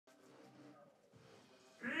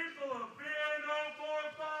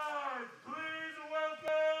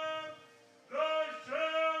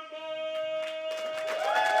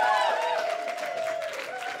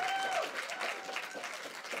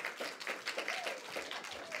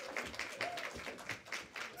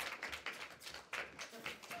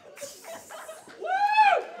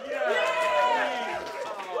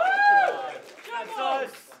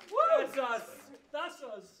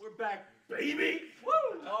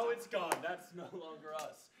that's no longer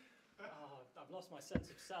us. Oh, I've lost my sense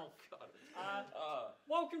of self.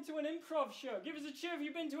 Welcome to an improv show. Give us a cheer if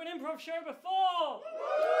you've been to an improv show before.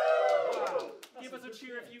 Wow. Give us a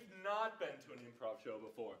cheer if you've not been to an improv show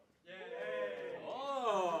before. Yay!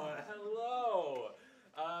 Oh, hello.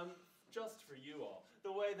 Just for you all,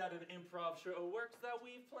 the way that an improv show works, that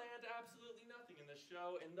we've planned absolutely nothing in the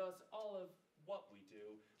show, and thus all of what we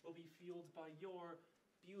do will be fueled by your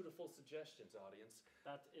beautiful suggestions, audience.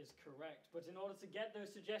 That is correct. But in order to get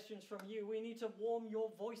those suggestions from you, we need to warm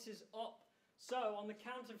your voices up. So, on the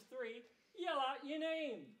count of 3, yell out your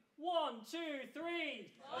name. 1, 2,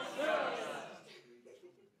 3.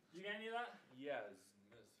 You get any of that? Yes.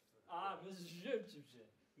 Monsieur.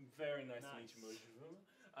 Very nice to meet you, monsieur.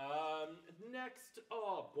 Next,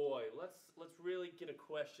 oh boy, let's really get a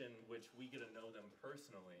question which we get to know them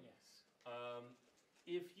personally. Yes.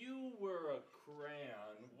 If you were a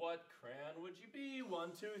crayon, what crayon would you be?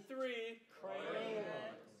 1, 2, 3. Crayon.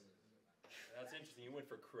 That's interesting. You went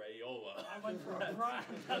for Crayola. I went for a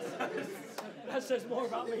crayon. That says more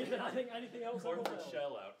about me than I think anything else. Or for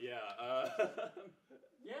shell out. Yeah.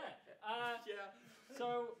 Yeah.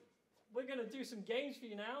 So we're gonna do some games for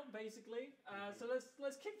you now, basically. So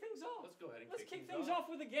let's kick things off. Let's go ahead and kick things off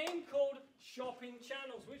with a game called Shopping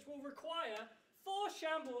Channels, which will require 4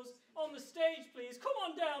 Shambles on the stage, please. Come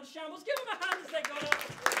on down, Shambles. Give them a hand as they got up.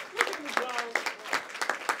 Look at them go.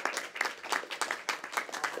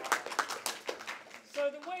 So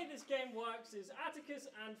the way this game works is Atticus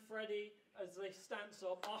and Freddy, as they stance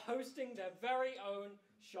up, are hosting their very own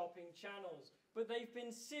shopping channels. But they've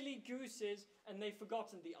been silly gooses and they've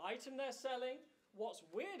forgotten the item they're selling, what's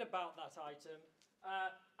weird about that item,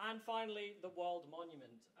 and finally the world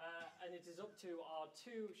monument. And it is up to our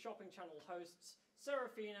 2 shopping channel hosts,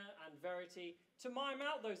 Serafina and Verity, to mime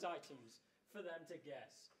out those items for them to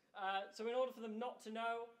guess. So in order for them not to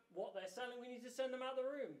know what they're selling, we need to send them out of the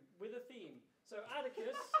room with a theme. So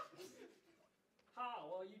Atticus, how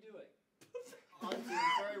are you doing? I'm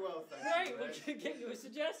doing very well, thank you. Great, we'll give you a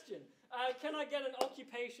suggestion. Can I get an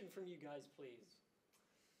occupation from you guys, please?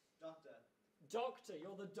 Doctor. Doctor,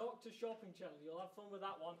 you're the Doctor Shopping Channel. You'll have fun with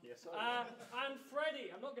that one. Yes, and Freddy,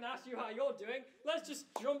 I'm not going to ask you how you're doing. Let's just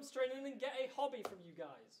jump straight in and get a hobby from you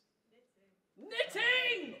guys.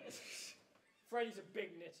 Knitting! Freddy's a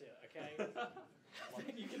big knitter, okay? I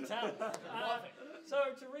think you can tell.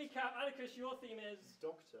 So to recap, Atticus, your theme is?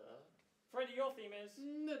 Doctor. Freddy, your theme is?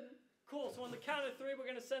 Cool, so on the count of 3, we're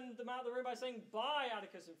going to send them out of the room by saying bye,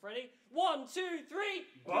 Atticus and Freddy. 1, 2, 3.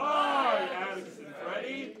 Bye, Atticus and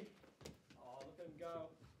Freddy. Oh, look at them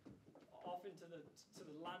go off into the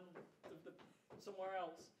land of somewhere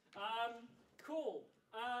else. Cool.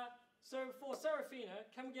 So for Serafina,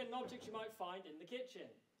 can we get an object you might find in the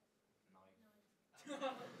kitchen? Knife.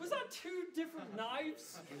 Was that 2 different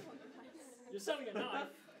knives? You're selling a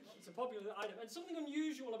knife. It's a popular item. And something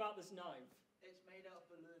unusual about this knife. It's made out of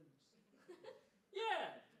balloons.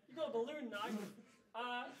 Yeah, you got a balloon knife.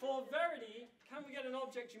 For Verity, can we get an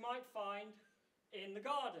object you might find in the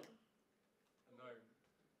garden? A gnome.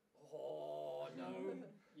 Oh, gnome.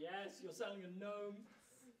 Yes, you're selling a gnome.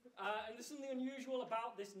 And there's something unusual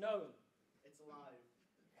about this gnome. It's alive.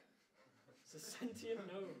 It's a sentient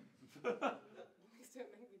gnome. Please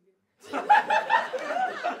don't make me do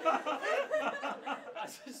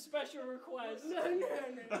That's a special request. No.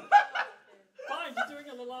 Fine, you're doing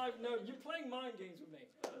it live. No, you're playing mind games with me.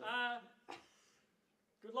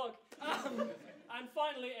 Good luck. And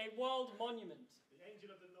finally, a world monument. The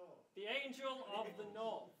Angel of the North. The Angel of the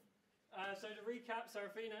North. So to recap,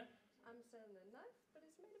 Serafina. I'm selling a knife, but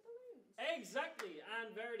it's made of balloons. Exactly,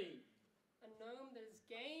 and Verity. A gnome that has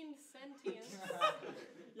gained sentience.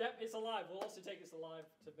 Yep, it's alive. We'll also take it's alive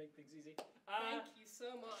to make things easy. Thank you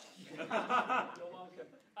so much. You're welcome.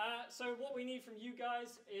 So what we need from you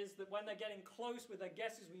guys is that when they're getting close with their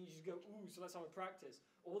guesses, we need you to go, ooh, so let's have a practice.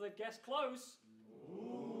 Or they've guessed close.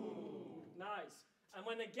 Ooh. Nice. And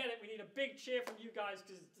when they get it, we need a big cheer from you guys,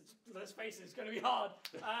 because let's face it, it's going to be hard.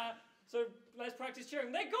 So let's practice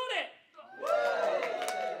cheering. They got it!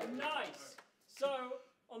 Woo! Nice. So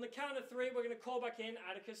on the count of 3, we're going to call back in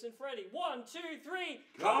Atticus and Freddy. 1, 2, 3.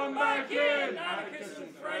 Come back in, Atticus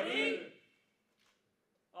and Freddy.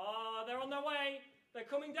 They're on their way. They're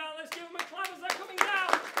coming down. Let's give them a clap as they're coming down.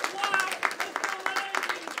 Wow! Let's go on that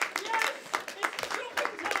engine. Yes! It's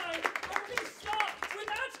shopping time. And we start with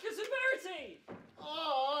Atticus and Verity.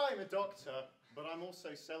 Oh, I'm a doctor, but I'm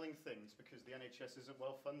also selling things because the NHS isn't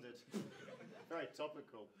well funded. Very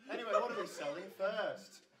topical. Anyway, what are we selling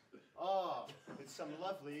first? It's some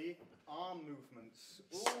lovely arm movements.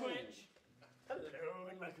 Ooh. Switch. Hello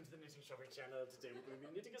and welcome to the Knitting Shopping Channel. Today we're going to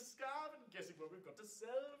be knitting a scarf and guessing what we've got to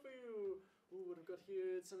sell for you. Ooh, what have we got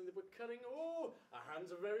here? It's something that we're cutting. Oh, our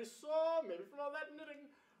hands are very sore, maybe from all that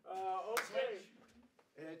knitting. Okay.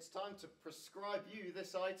 It's time to prescribe you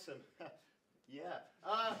this item. Yeah.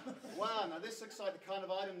 Wow, now this looks like the kind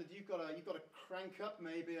of item that you've got to crank up,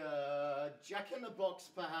 maybe a jack-in-the-box,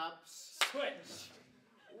 perhaps. Switch!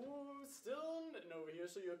 Ooh, still knitting over here,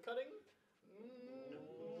 so you're cutting.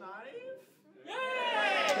 Knife?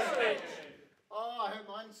 Yay! Switch! Oh, I hope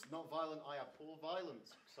mine's not violent. I abhor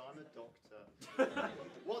violence, because I'm a doctor.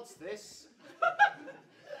 What's this?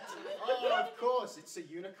 Oh, of course, it's a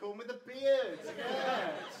unicorn with a beard.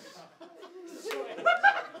 Yes.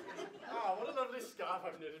 Ah, what a lovely scarf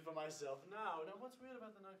I've knitted for myself. Now, what's weird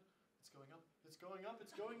about the knife? It's going up, it's going up,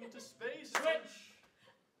 it's going into space. Switch!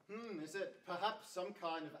 Is it perhaps some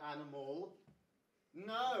kind of animal?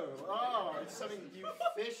 No. Oh, it's something you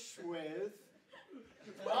fish with.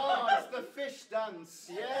 Oh, it's the fish dance.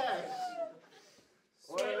 Yes.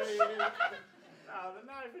 Now, the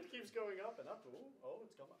knife, it keeps going up and up. Ooh, oh,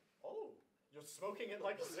 it's gone up. Oh, you're smoking it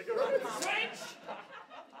like a cigarette. Switch!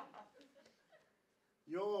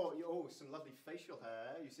 Oh, some lovely facial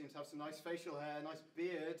hair. You seem to have some nice facial hair, nice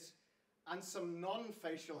beard, and some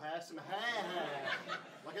non-facial hair, some hair,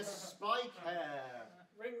 like a spike hair.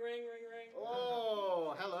 Ring, ring, ring, ring.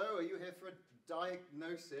 Oh, hello. Are you here for a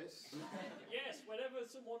diagnosis? Yes, whenever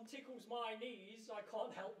someone tickles my knees, I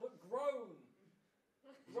can't help but groan.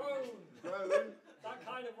 Groan. Groan. That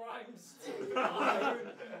kind of rhymes.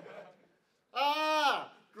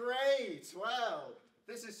 Ah, great. Well,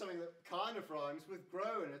 this is something that kind of rhymes with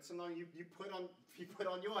groan. It's something you put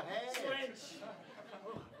on your head. Switch!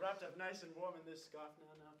 Oh, wrapped up nice and warm in this scarf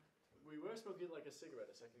now. We were smoking it like a cigarette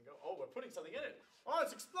a second ago. Oh, we're putting something in it. Oh,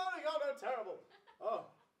 it's exploding. Oh, no, terrible. Oh,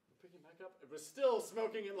 we're picking back up. It was still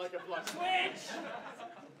smoking it like a blunt. Switch!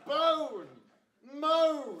 Bone,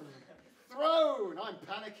 moan, thrown. I'm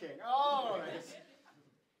panicking. Oh,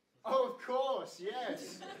 of course,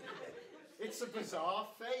 yes. It's a bizarre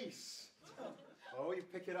face. Oh, you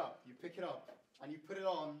pick it up, and you put it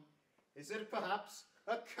on. Is it perhaps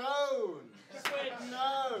a cone? Switch!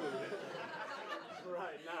 No.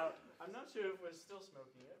 Right, now, I'm not sure if we're still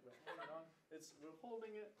smoking it. We're holding on. We're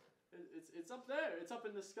holding it. It's up there. It's up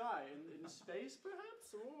in the sky. In space,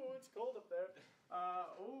 perhaps? Oh, it's cold up there.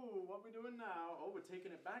 Oh, what are we doing now? Oh, we're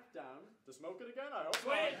taking it back down. To smoke it again? I hope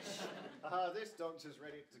Switch! This doctor's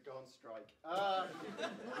ready to go on strike.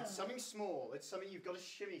 It's something small. It's something you've got to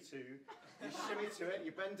shimmy to. You shimmy to it,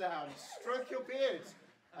 you bend down, you stroke your beard,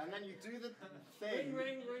 and then you do the thing.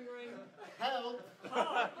 Ring, ring, ring, ring. Help!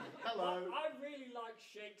 Hi. Hello. I really like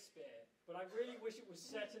Shakespeare, but I really wish it was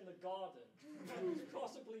set in the garden. It was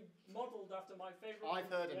possibly modelled after my favourite. I've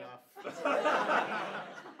heard enough.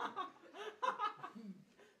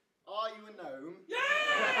 Are you a gnome?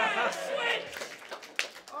 Yeah! Switch!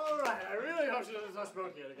 All right, I really hope she doesn't start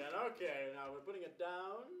smoking it again. Okay, now we're putting it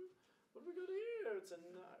down. What have we got here? It's a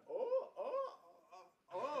knife.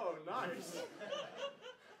 Oh, nice.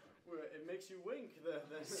 It makes you wink.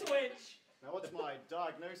 Switch! Now, what's my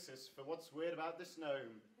diagnosis for what's weird about this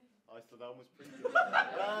gnome? I thought that one was pretty good.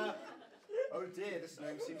 Oh dear, this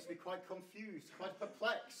gnome seems to be quite confused, quite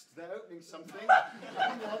perplexed. They're opening something.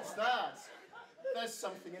 What's that? There's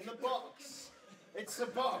something in the box. It's a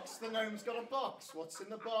box. The gnome's got a box. What's in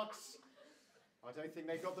the box? I don't think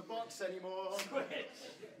they've got the box anymore. Switch!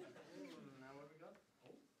 Now what have we got?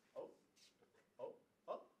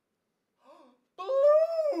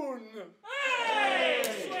 Balloon! Hey!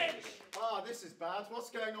 Switch! Ah, this is bad. What's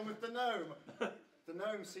going on with the gnome? The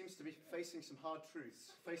gnome seems to be facing some hard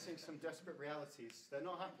truths, facing some desperate realities. They're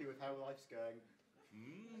not happy with how life's going.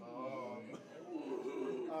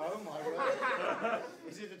 Oh my word.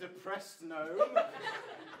 Is it a depressed gnome?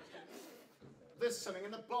 There's something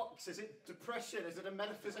in the box. Is it depression? Is it a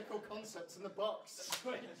metaphysical concept in the box?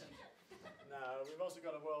 Now, we've also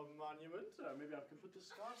got a world monument. Maybe I can put the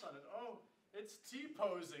scarves on it. Oh, it's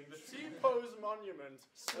T-posing. The T-pose monument.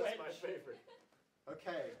 That's my favorite.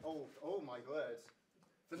 Okay. Oh my word.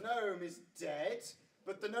 The gnome is dead,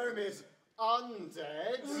 but the gnome is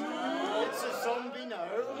undead. It's a zombie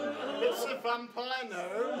gnome. It's a vampire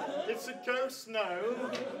gnome. It's a ghost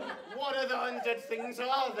gnome. What other undead things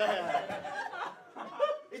are there?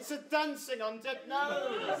 It's a dancing undead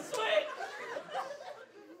gnome.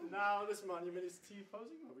 Now this monument is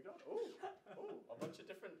T-posing. What we got? Oh, a bunch of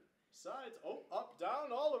different sides. Oh, up,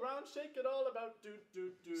 down, all around. Shake it all about. Do.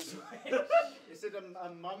 Is it a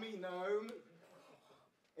mummy gnome?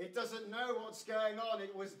 It doesn't know what's going on.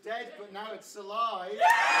 It was dead, but now it's alive.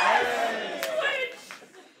 Yes!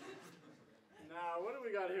 Now, what do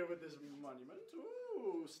we got here with this monument?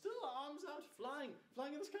 Ooh, still arms out, flying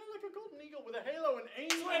in the sky like a golden eagle with a halo, an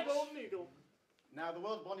angel golden eagle. Now, the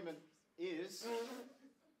world monument is...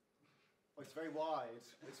 Oh, it's very wide.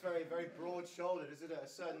 It's very, very broad-shouldered, isn't it? A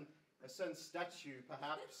certain statue,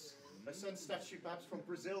 perhaps. A certain statue, perhaps, from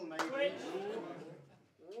Brazil, maybe.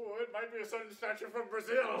 Oh, it might be a certain statue from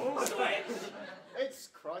Brazil. It's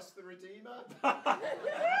Christ the Redeemer.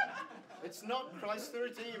 It's not Christ the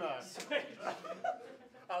Redeemer.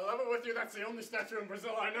 I love it with you. That's the only statue in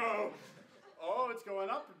Brazil I know. Oh, it's going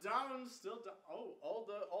up, down, still down. Oh, all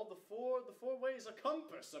the four ways a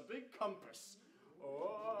compass, a big compass.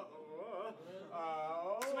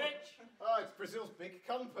 Switch. Oh, it's Brazil's big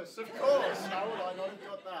compass, of course. How would I not have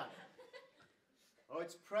got that? Oh,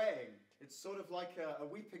 it's praying. It's sort of like a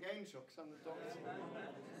weeping angel, because I'm the doctor.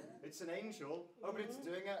 It's an angel. Oh, but it's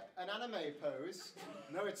doing an anime pose.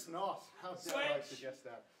 No, it's not. How dare I suggest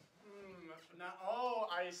that? Now, oh,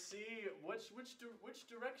 I see. Which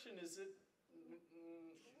direction is it?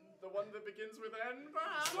 The one that begins with N,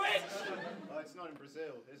 perhaps? Switch! Oh, it's not in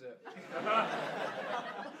Brazil, is it?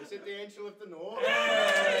 Is it the Angel of the North?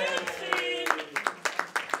 Yay!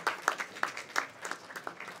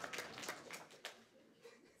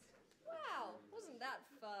 Wow, wasn't that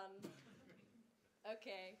fun?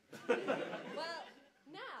 Okay. Well,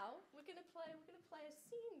 now we're gonna play a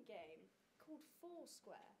scene game called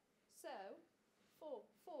Foursquare. So,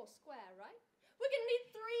 Foursquare, right? We're gonna need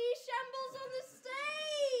 3 Shambles on the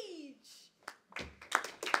stage!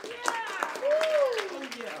 Yeah! Oh,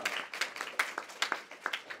 yeah.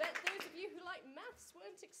 Bet those of you who like maths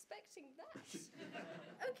weren't expecting that.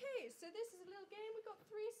 Okay, so this is a little game. We've got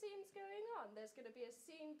 3 scenes going on. There's gonna be a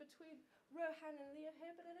scene between Rohan and Leo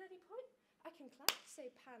here, but at any point, I can clap, say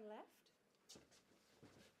pan left.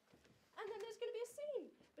 And then there's gonna be a scene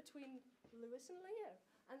between Lewis and Leo.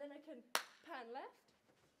 And then I can pan left.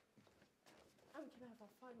 And we can have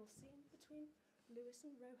our final scene between Lewis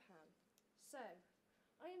and Rohan. So,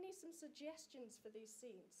 I need some suggestions for these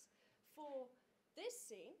scenes. For this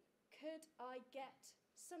scene, could I get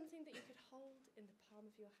something that you could hold in the palm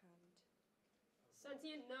of your hand?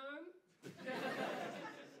 Sentient gnome?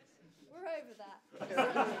 We're over that.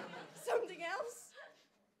 Something else?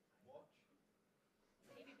 Watch.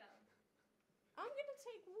 Baby bell. I'm going to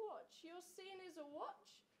take watch. Your scene is a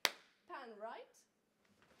watch. Pan right.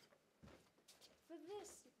 For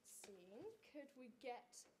this scene, could we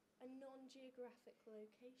get a non-geographic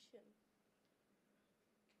location?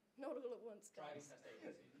 Not all at once, guys.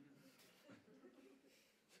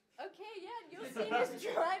 Okay, yeah, your scene is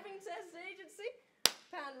driving test agency.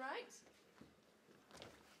 Pan right.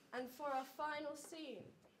 And for our final scene,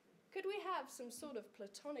 could we have some sort of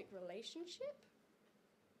platonic relationship?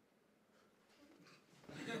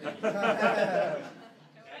 Stand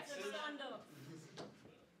up.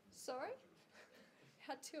 Sorry?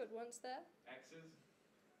 Had 2 at once there. X's.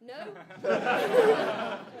 No? Best man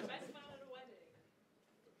at a wedding.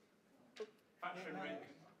 Fashion week.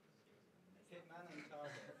 Hitman and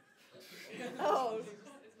target. Oh.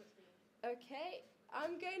 Okay,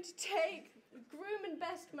 I'm going to take groom and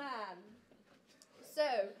best man.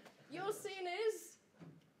 So, your scene is...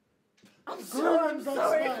 I'm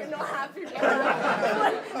sorry if you're not happy with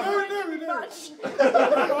that. No. Much.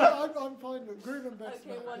 I'm fine with groom and best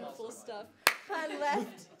man. Okay, wonderful stuff. Pan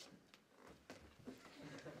left.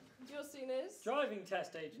 Your scene is? Driving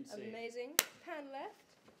test agency. Amazing. Pan left.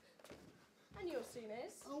 And your scene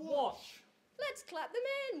is? A Watch. Let's clap them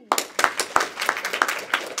in.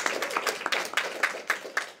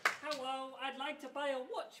 Hello, I'd like to buy a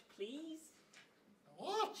watch, please. A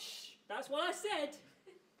watch? That's what I said.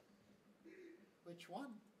 Which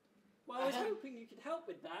one? Well, I was hoping you could help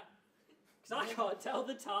with that, because I can't tell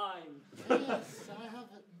the time. Yes, I have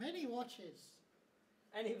many watches.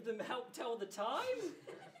 Any of them help tell the time?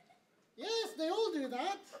 Yes, they all do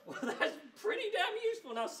that. Well, that's pretty damn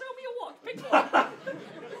useful. Now sell me a watch. Pick one.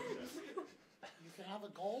 You can have a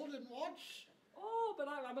golden watch. Oh, but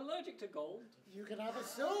I'm allergic to gold. You can have a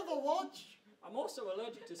silver watch. I'm also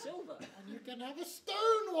allergic to silver. And you can have a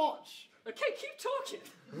stone watch. Okay, keep talking.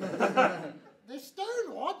 The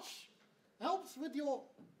stone watch helps with your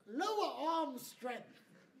lower arm strength.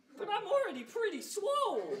 But I'm already pretty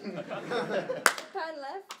swole. Pan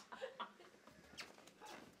left.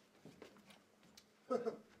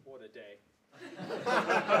 What a day.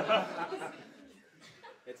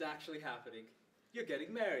 It's actually happening. You're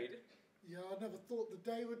getting married. Yeah, I never thought the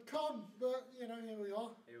day would come, but, you know, here we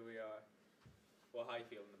are. Here we are. Well, how are you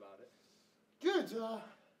feeling about it? Good.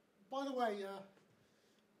 By the way,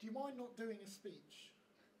 do you mind not doing a speech?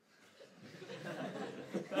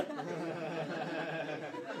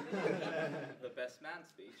 The best man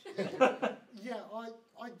speech. Yeah,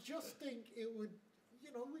 I just think it would,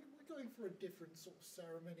 you know, we're going for a different sort of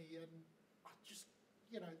ceremony, and just,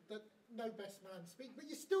 that no best man speak, but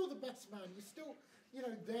you're still the best man. You're still,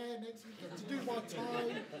 there next week to do my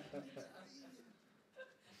time.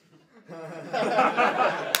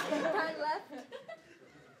 Pan left.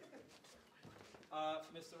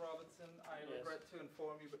 Mr. Robertson, I regret to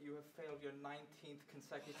inform you, but you have failed your 19th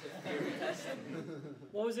consecutive theory test.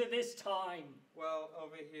 What was it this time? Well,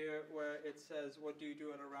 over here where it says, what do you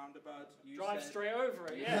do at a roundabout? You Drive said, straight over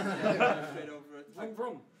it, you yeah. said drive straight over it. Vroom,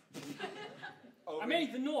 vroom. Over, I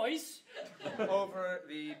made the noise. over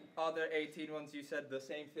the other 18 ones, you said the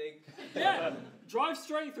same thing. Yeah, drive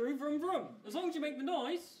straight through, vroom, vroom. As long as you make the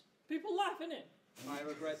noise, people laugh, innit? I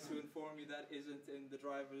regret to inform you that isn't in the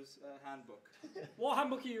driver's handbook. What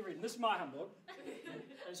handbook are you reading? This is my handbook. And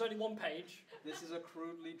it's only one page. This is a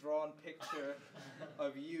crudely drawn picture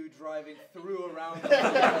of you driving through a roundabout.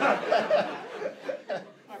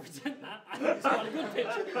 I resent that. I think it's quite a good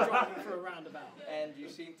picture of you driving through a roundabout. And you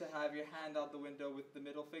seem to have your hand out the window with the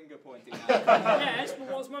middle finger pointing out. Yes, but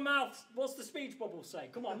what's the speech bubble say?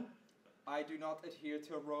 Come on. I do not adhere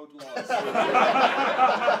to road laws.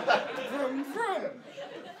 Vroom, vroom.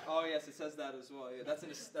 Oh yes, it says that as well. Yeah, that's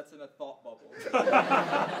in a thought bubble.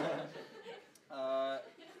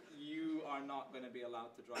 You are not going to be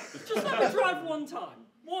allowed to drive. Just let me drive one time.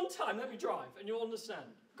 One time, let me drive, and you'll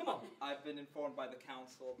understand. Come on. I've been informed by the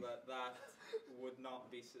council that that would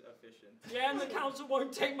not be sufficient. Yeah, and the council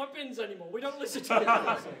won't take my bins anymore. We don't listen to the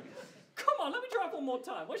council. Come on, let me drive one more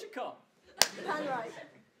time. Where's your car? Pan right.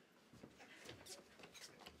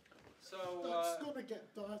 So, That's gonna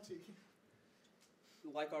get dirty.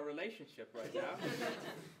 like our relationship right now.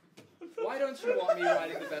 Why don't you want me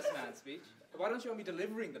writing the best man speech? Why don't you want me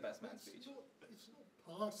delivering the best man speech? It's not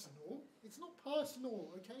personal. It's not personal,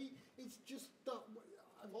 okay? It's just that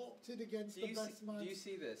I've opted against the best man. Do you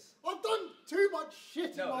see this? I've done too much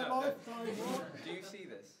shit in my No. lifetime, right? Do you see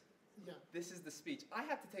this? Yeah. This is the speech. I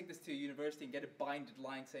have to take this to a university and get a binded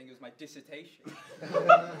line saying it was my dissertation.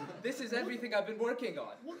 This is everything I've been working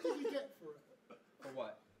on. What did you get for it? For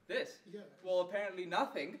what? This? Yeah. Well, apparently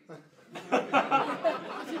nothing.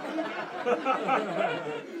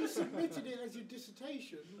 You submitted it as your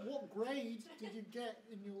dissertation. What grade did you get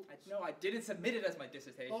in your... No, I didn't submit it as my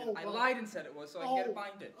dissertation. Oh, I right. lied and said it was so I can get it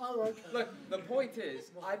binded. Oh, okay. Look, the point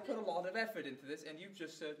is, I put a lot of effort into this, and you've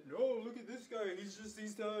just said, no, look at this guy, he's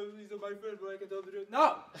my friend, but I can tell him.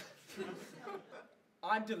 No!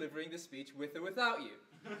 I'm delivering the speech with or without you.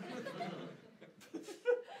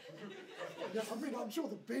 Yeah, I mean, I'm sure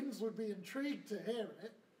the bins would be intrigued to hear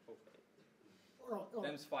it. Okay. All right.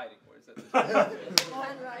 Them's fighting words.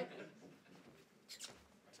 Pan right.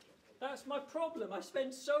 That's my problem. I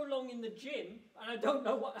spend so long in the gym, and I don't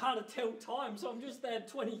know how to tell time, so I'm just there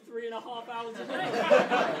 23 and a half hours a day.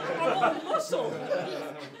 I'm all muscle.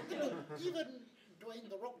 Even Dwayne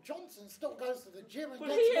The Rock Johnson still goes to the gym and But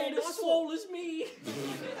gets he more ain't as muscle. swole as me.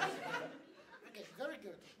 Okay, very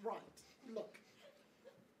good. Right, look.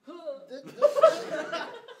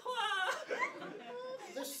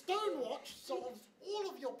 The stone watch solves all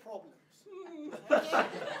of your problems. Okay?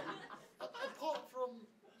 Apart from,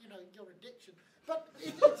 your addiction. But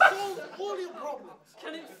it solves all your problems.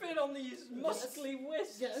 Can it fit on these muscly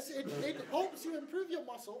wrists? Yes, it helps you improve your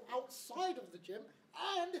muscle outside of the gym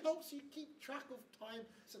and helps you keep track of time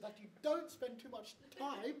so that you don't spend too much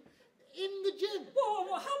time in the gym.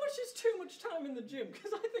 Whoa, how much is too much time in the gym?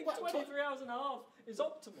 Because I think Well, 23 hours and a half is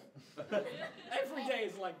optimal. Every day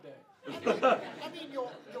is like that. I mean,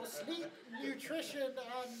 your sleep, nutrition,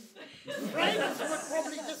 and friends would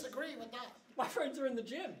probably disagree with that. My friends are in the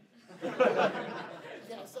gym.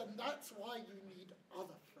 Yes, and that's why you need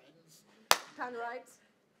other friends. Pan right.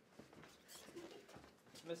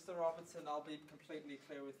 Mr. Robertson, I'll be completely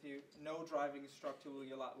clear with you. No driving instructor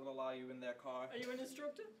will allow you in their car. Are you an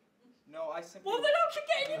instructor? No, I simply... Well, then I can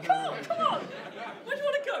get in your car. Come on. Where do you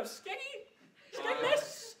want to go? Skeggy?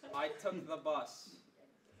 Skegness? I took the bus.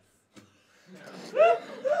 You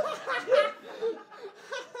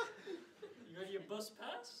got your bus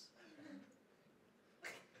pass?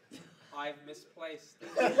 I've misplaced it.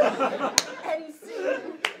 NC.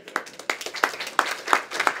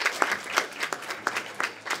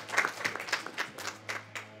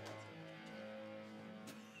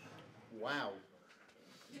 Wow.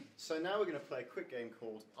 So now we're going to play a quick game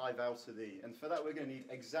called I Vow To Thee, and for that we're going to need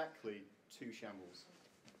exactly 2 shambles.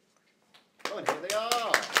 Oh, and here they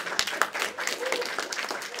are!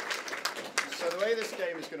 So the way this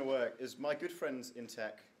game is going to work is my good friends in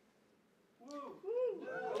tech.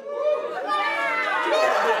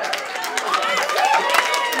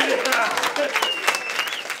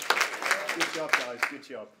 Good job, guys, good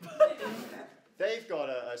job. they've got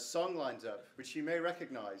a song lined up, which you may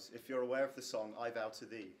recognize if you're aware of the song I Vow To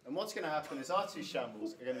Thee. And what's going to happen is our two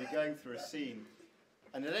Shambles are going to be going through a scene,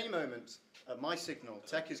 and at any moment, at my signal,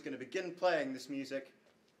 Tech is going to begin playing this music,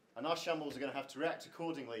 and our Shambles are going to have to react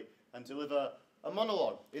accordingly and deliver a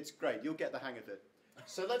monologue. It's great, you'll get the hang of it.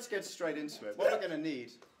 So let's get straight into it. What we're going to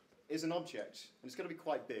need is an object, and it's going to be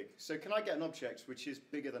quite big. So can I get an object which is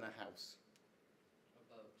bigger than a house?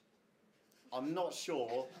 A boat. I'm not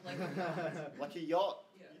sure. Like a yacht?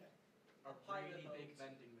 Yeah. Or really big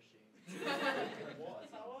vending machine. What?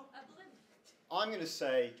 A blimp. I'm going to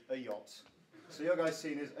say a yacht. So your guys'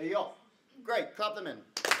 scene is a yacht. Great, clap them in.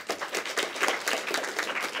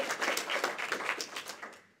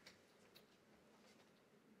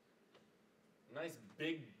 Nice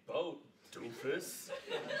big boat, doofus.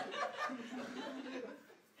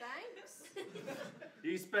 Thanks.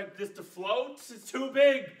 You expect this to float? It's too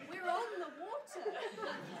big. We're on the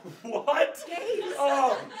water. What? Gaze.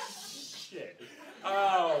 Oh, shit.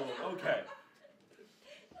 Oh, okay.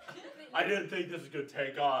 I didn't think this was gonna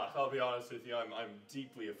take off. I'll be honest with you. I'm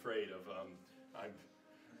deeply afraid of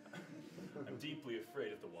I'm deeply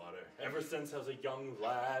afraid of the water. Ever since I was a young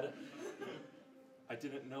lad, I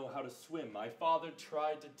didn't know how to swim. My father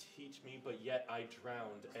tried to teach me, but yet I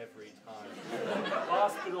drowned every time.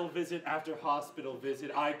 Hospital visit after hospital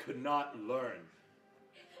visit, I could not learn.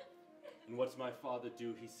 And what's my father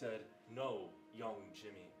do? He said, "No, young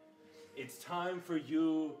Jimmy, it's time for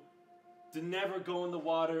you to never go in the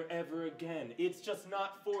water ever again. It's just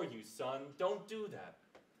not for you, son. Don't do that."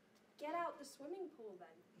 Get out the swimming pool then.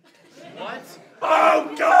 What?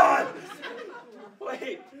 Oh, God!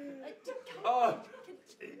 Wait. Oh,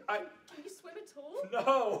 Can you swim at all?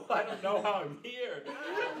 no, I don't know how I'm here.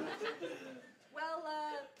 Well,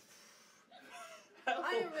 I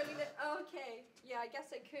don't really know. Okay, yeah, I guess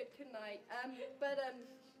I could, couldn't I? But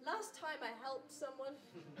last time I helped someone,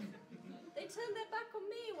 they turned their back on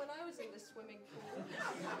me when I was in the swimming pool.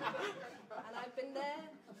 And I've been there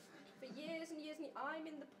for years and years and years. I'm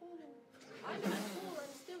in the pool. I'm in the pool.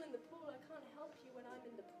 I'm still in the pool. I can't help you when I'm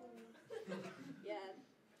in the pool. Yeah.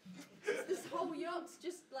 This whole yacht's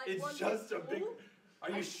just like one It's just a big... pool. Are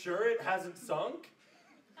you sure it hasn't sunk?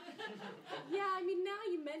 Yeah, I mean, now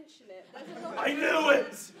you mention it. There's a lot I of knew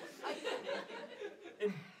it! I-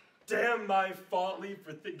 And damn my folly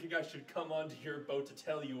for thinking I should come onto your boat to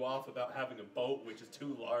tell you off about having a boat which is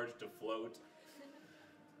too large to float.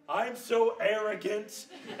 I'm so arrogant.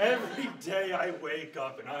 Every day I wake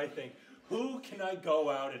up and I think, who can I go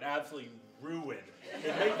out and absolutely ruin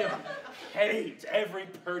and make them hate every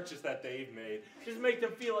purchase that they've made? Just make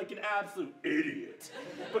them feel like an absolute idiot.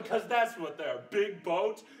 Because that's what they're. Big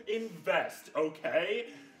boat, invest, okay?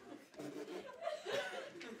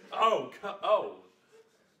 Oh. I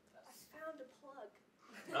found a plug.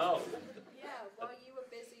 Oh. Yeah, while you were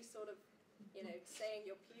busy sort of, saying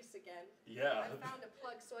your piece again. Yeah. I found a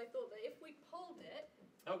plug, so I thought that if we pulled it,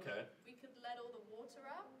 Okay. we could let all the water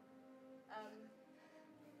out.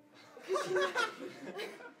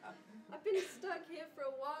 I've been stuck here for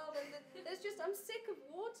a while, and I'm sick of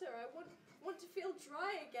water. I want to feel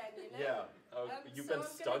dry again, Yeah. You've so been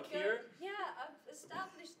I'm stuck gonna here? Yeah, I've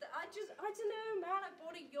established that. I don't know, man. I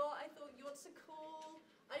bought a yacht. I thought yachts are cool.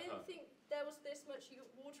 I didn't think there was this much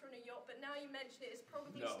water in a yacht, but now you mention it, it's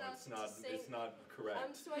probably No, starting to sink. it's not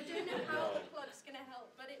correct. So I don't know how the plug's going to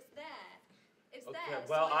help, but it's there. It's Okay, there.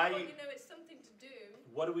 well, so I thought, it's something to do.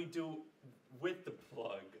 What do we do with the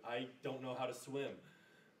plug? I don't know how to swim.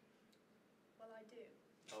 Well, I do.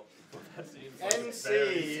 Oh, that seems like a NC.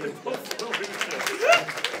 very simple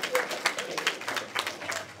solution.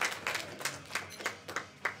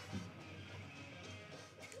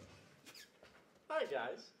 Hi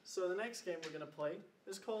guys, so the next game we're going to play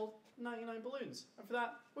is called 99 Balloons. And for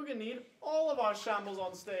that, we're going to need all of our Shambles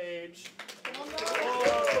on stage. Come on down.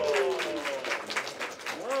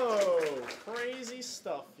 Whoa, crazy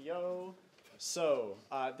stuff, yo. So,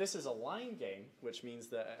 this is a line game, which means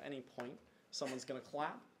that at any point, someone's going to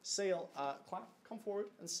come forward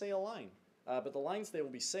and say a line. But the lines they will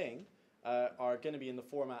be saying are going to be in the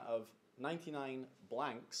format of 99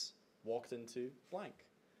 blanks walked into blank.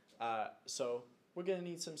 So we're going to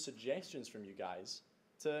need some suggestions from you guys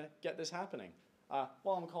to get this happening.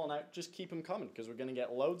 While I'm calling out, just keep them coming because we're going to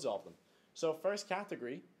get loads of them. So first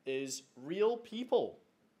category is real people.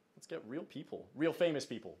 Let's get real people. Real famous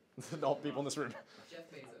people. Not people in this room.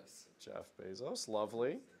 Jeff Bezos. Jeff Bezos,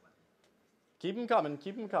 lovely. Keep them coming,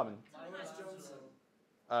 keep them coming. Boris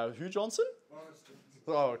Johnson. Who Johnson? Boris Johnson.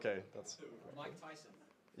 Oh, okay. That's Mike Tyson.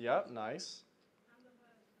 yeah, nice.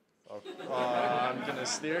 I'm gonna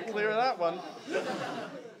steer clear of that one.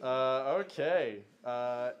 Okay.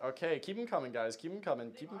 Okay, keep them coming, guys. Keep them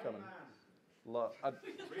coming. Keep them coming.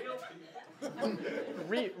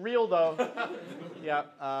 Real though. Yeah.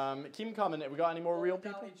 Keep them coming. We got any more real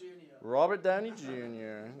people? Robert Downey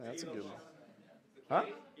Jr. That's a good one. Huh?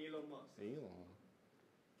 Elon Musk. Elon.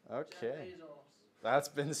 Okay. That's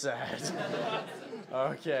been said.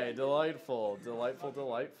 Okay, delightful, delightful,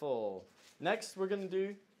 delightful. Next, we're going to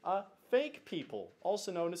do fake people,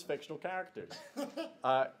 also known as fictional characters.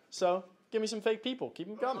 So, give me some fake people. Keep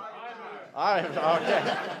them coming. Okay.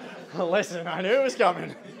 Listen, I knew it was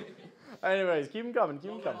coming. Anyways, keep them coming.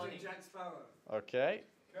 Keep them coming. Jack Sparrow. Okay.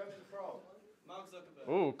 Kermit the Frog. Mark Zuckerberg.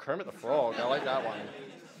 Ooh, Kermit the Frog. I like that one.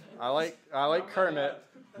 I like Kermit.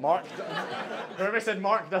 Mark. Whoever said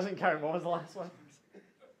Mark doesn't count. What was the last one?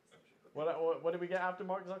 What did we get after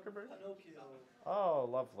Mark Zuckerberg? Pinocchio. Oh,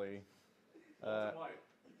 lovely.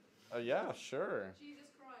 Yeah, sure.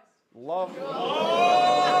 Jesus Christ. Love.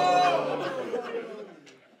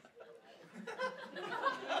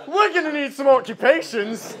 We're gonna need some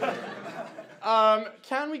occupations.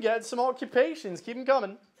 Can we get some occupations? Keep them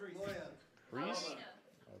coming. Priest.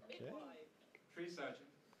 Okay. Tree surgeon.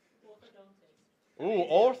 Ooh,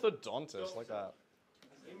 orthodontist, like that.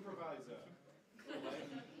 Improviser.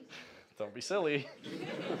 Don't be silly.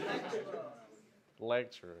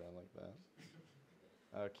 Lecturer, I like that.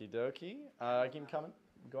 Okie dokie. Keep coming.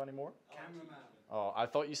 Got any more? Cameraman. Oh, I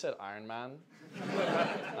thought you said Iron Man.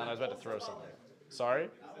 And I was about to throw something. Sorry?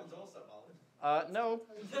 That one's also valid. No.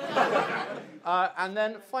 And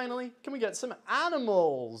then finally, can we get some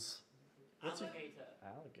animals? Alligator.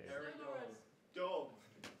 Alligator. Dog.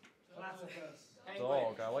 Platypus.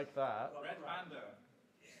 Dog, I like that. Red panda.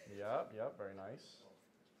 Yep, very nice.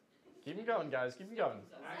 Keep them going, guys. Keep them going.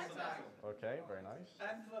 Axolotl. Okay, very nice.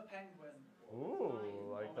 Emperor penguin.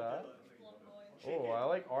 Ooh, like that. Oh, I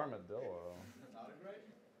like armadillo.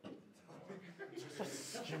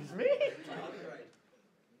 Excuse me?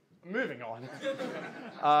 Moving on.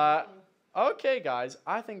 Okay, guys,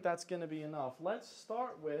 I think that's going to be enough. Let's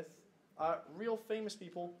start with real famous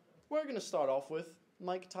people. We're going to start off with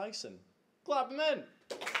Mike Tyson. Clap him in.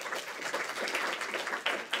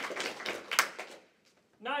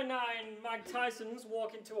 99 Mike Tysons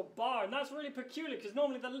walk into a bar, and that's really peculiar because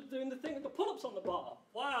normally they're doing the thing with the pull-ups on the bar.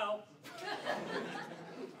 Wow.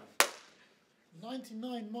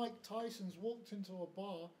 99 Mike Tysons walked into a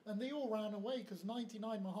bar and they all ran away because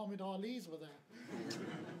 99 Muhammad Ali's were there.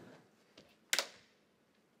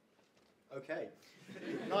 Okay.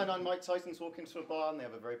 99 Mike Tysons walk into a bar and they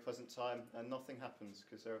have a very pleasant time and nothing happens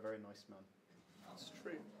because they're a very nice man. That's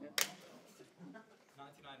true. Yeah.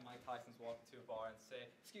 99 Mike Tysons walk into a bar and say,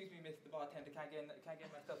 "Excuse me, Mr. Bartender, can I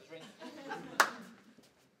get myself a drink?"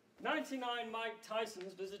 99 Mike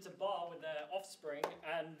Tysons visit a bar with their offspring,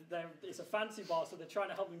 and it's a fancy bar, so they're trying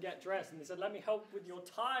to help them get dressed, and they said, "Let me help with your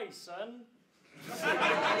tie, son."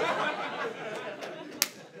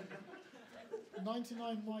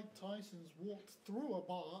 99 Mike Tysons walked through a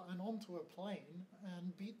bar and onto a plane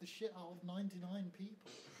and beat the shit out of 99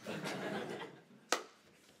 people.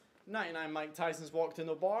 99 Mike Tysons walked in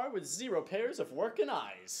a bar with 0 pairs of working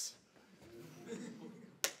eyes.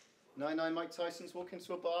 99 Mike Tysons walk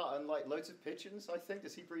into a bar and like loads of pigeons, I think.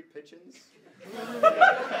 Does he breed pigeons?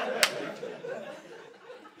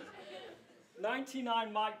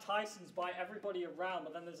 99 Mike Tysons buy everybody around,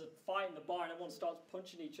 but then there's a fight in the bar and everyone starts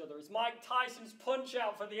punching each other. It's Mike Tyson's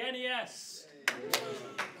Punch-Out for the NES.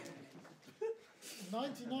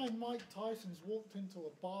 99 Mike Tysons walked into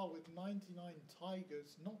a bar with 99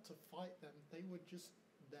 tigers, not to fight them, they were just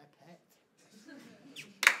their pet.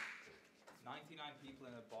 99 people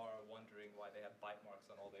in a bar are wondering why they have bite marks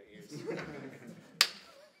on all their ears.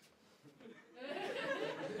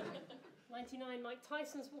 99 Mike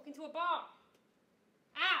Tysons walk into a bar.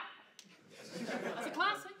 Ah! It's a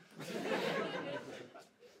classic.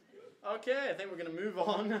 Okay, I think we're going to move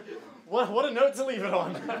on. What a note to leave it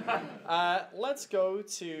on. Let's go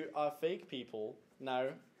to fake people now.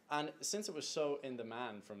 And since it was so in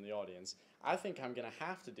demand from the audience, I think I'm going to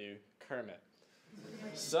have to do Kermit.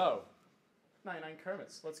 So, 99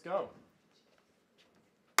 Kermits, let's go.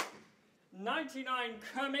 99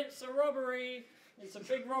 Kermit's a robbery. It's a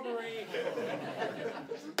big robbery.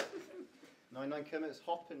 99 Kermits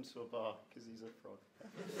hop into a bar because he's a frog.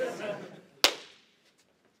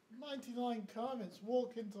 99 Kermits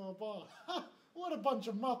walk into a bar. Ha! What a bunch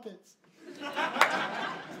of muppets.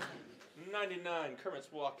 99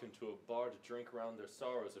 Kermits walk into a bar to drink around their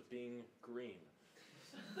sorrows of being green.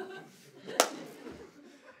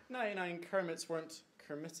 99 Kermits weren't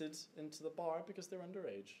permitted into the bar because they're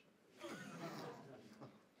underage.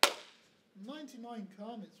 99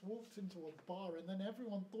 Kermits walked into a bar and then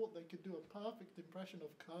everyone thought they could do a perfect impression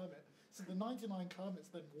of Kermit. So the 99 Kermits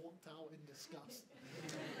then walked out in disgust.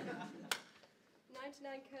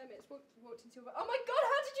 99 Kermits walked into a bar. Oh my god,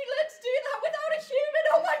 how did you learn to do that without a human?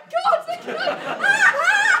 Oh my god!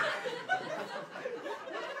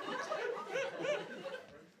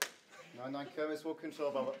 99 Kermits walk into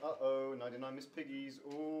a bar. Uh-oh, 99 Miss Piggies.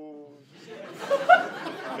 Ooh.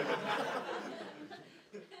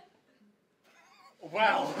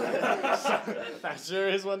 Well, that sure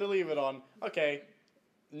is one to leave it on. Okay,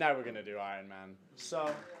 now we're gonna do Iron Man.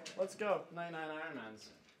 So, let's go. 99 Iron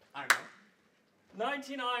Mans. Iron Man.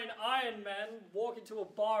 99 Iron Men walk into a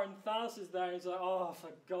bar and Thanos is there and he's like, oh,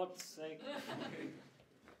 for God's sake.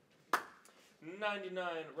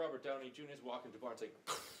 99 Robert Downey Jr.'s walk into the bar and say,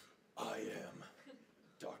 I am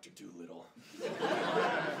Dr. Doolittle.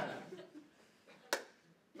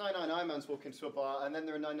 99 Iron Mans walk into a bar, and then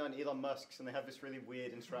there are 99 Elon Musks, and they have this really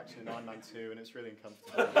weird interaction in Iron Man 2, and it's really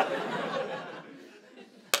uncomfortable.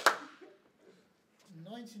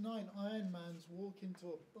 99 Iron Mans walk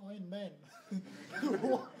into Iron Men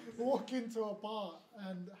walk into a bar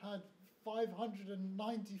and had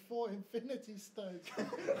 594 Infinity Stones.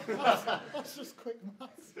 That's just quick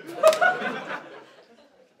maths.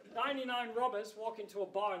 99 Roberts walk into a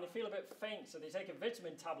bar and they feel a bit faint, so they take a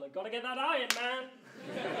vitamin tablet. Gotta get that iron, man!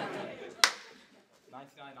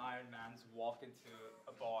 99 Iron Mans walk into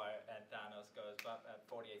a bar and Thanos goes, but at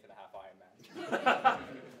 48.5 Iron Man.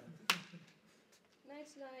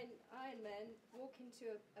 99 Iron Men walk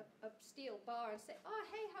into a steel bar and say, oh,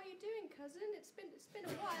 hey, how you doing, cousin? It's been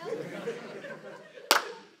a while.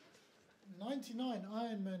 99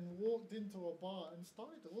 Iron Men walked into a bar and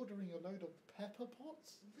started ordering a load of pepper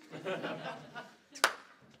pots.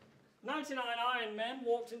 99 Iron Men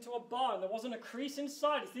walked into a bar and there wasn't a crease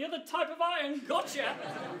inside. It's the other type of iron. Gotcha!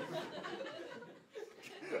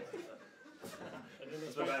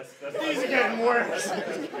 That's the best. These are getting worse.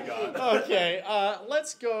 Okay,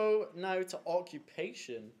 let's go now to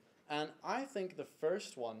occupation. And I think the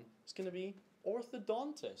first one is going to be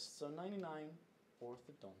orthodontist. So 99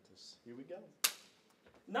 orthodontists. Here we go.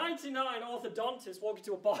 99 orthodontists walk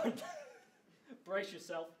into a bar and brace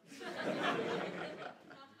yourself.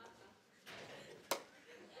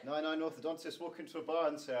 99 orthodontists walk into a bar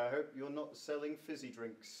and say, I hope you're not selling fizzy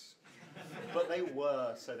drinks. But they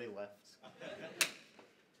were, so they left.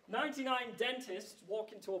 99 dentists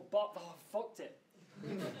walk into a bar. Oh, fucked it.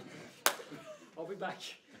 I'll be back.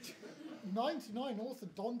 99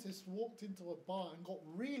 orthodontists walked into a bar and got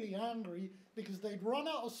really angry because they'd run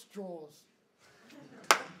out of straws.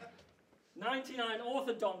 99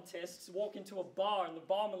 orthodontists walk into a bar and the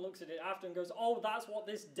barman looks at it after and goes, oh, that's what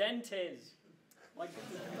this dent is. Like,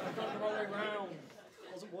 I've got the wrong way around.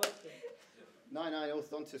 It wasn't working. 99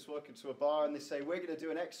 orthodontists walk into a bar and they say, we're going to do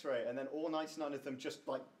an x-ray, and then all 99 of them just,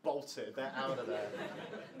 like, bolted. They're out of there.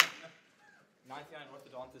 99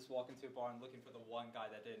 orthodontists walk into a bar and looking for the one guy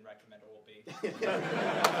that didn't recommend Oral-B.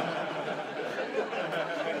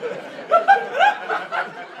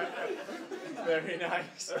 Very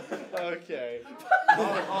nice. Okay.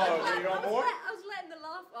 I got more? was letting the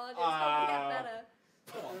laugh on. It's helping get better.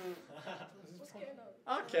 What's going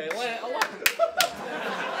on? Okay,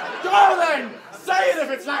 go then! Say it if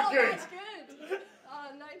it's not good! That's good.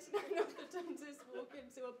 99 orthodontists walk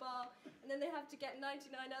into a bar and then they have to get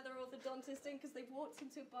 99 other orthodontists in because they've walked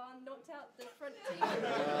into a bar and knocked out the front teeth.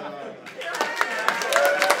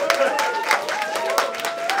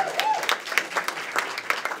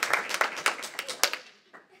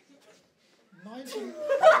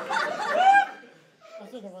 I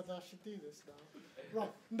don't know whether I should do this now.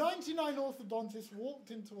 Right, 99 orthodontists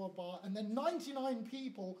walked into a bar and then 99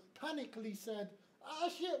 people panically said, ah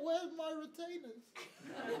shit, where's my retainers?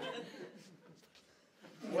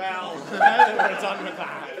 Well, we're done with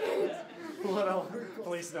that.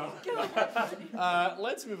 Please no.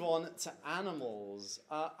 Let's move on to animals.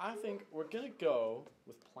 I think we're going to go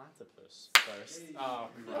with platypus first. Oh,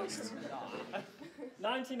 Christ.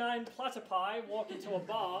 99 platypi walk into a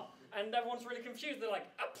bar and everyone's really confused. They're like,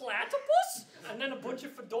 a platypus? And then a bunch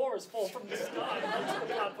of fedoras fall from the sky onto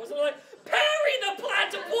the platypus. And they're like, Perry the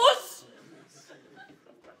platypus!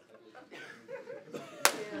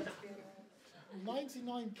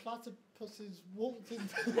 99 platypuses walked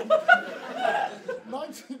into...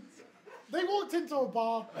 They walked into a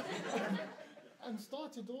bar and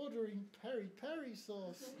started ordering peri-peri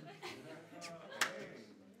sauce.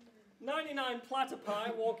 99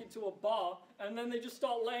 platypi walk into a bar and then they just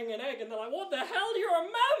start laying an egg and they're like, what the hell, you're a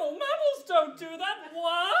mammal! Mammals don't do that!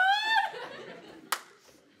 What?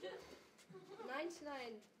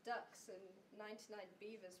 99 ducks and 99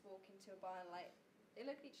 beavers walk into a bar and like, they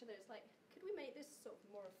look at each other, it's like, could we make this sort of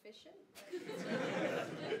more efficient?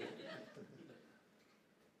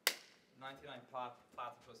 99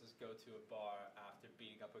 platypuses go to a bar after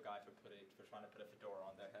beating up a guy for trying to put a fedora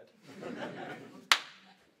on their head.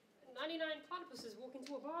 99 platypuses walk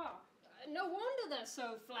into a bar. No wonder they're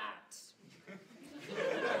so flat.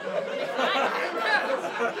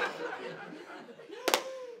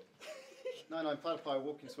 99 platypi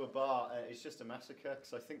walk into a bar. It's just a massacre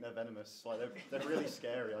because I think they're venomous. Like they're really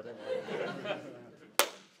scary. I don't know.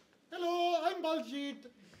 Hello, I'm Baljit,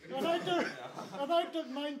 and I took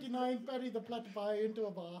 99 Perry the platypi into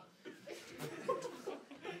a bar.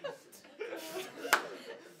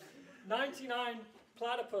 99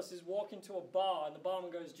 platypuses walk into a bar and the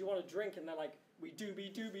barman goes, do you want a drink? And they're like, we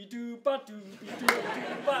doobie doobie doo ba doobie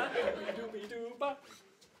doobie ba doobie doobie doo ba.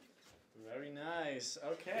 Very nice.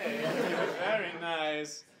 Okay. Very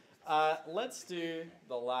nice. Let's do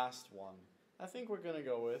the last one. I think we're going to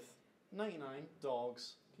go with 99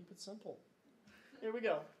 dogs. Keep it simple. Here we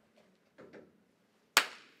go.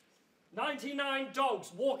 99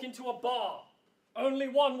 dogs walk into a bar. Only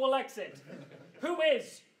one will exit. Who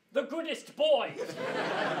is the goodest boy?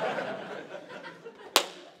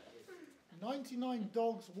 99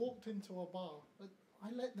 dogs walked into a bar. But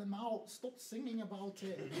I let them out. Stop singing about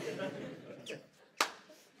it.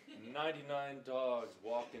 99 dogs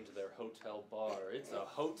walk into their hotel bar. It's a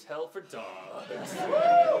hotel for dogs.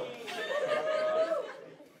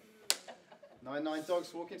 99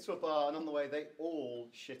 dogs walk into a bar, and on the way they all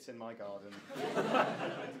shit in my garden.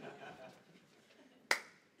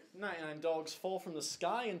 99 dogs fall from the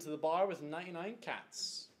sky into the bar with 99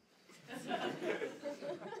 cats.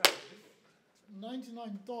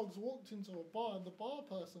 99 dogs walked into a bar and the bar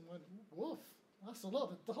person went, woof, that's a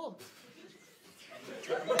lot of dogs.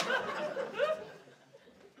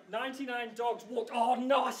 99 dogs walked. Oh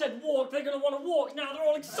no, I said walk. They're going to want to walk now. They're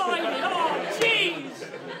all excited. Oh, jeez.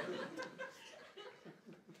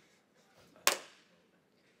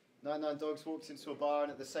 99 dogs walked into a bar,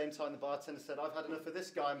 and at the same time the bartender said, I've had enough of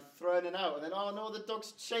this guy, I'm throwing him out. And then, oh no, the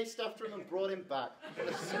dogs chased after him and brought him back. What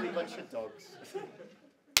a silly bunch of dogs.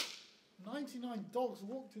 99 dogs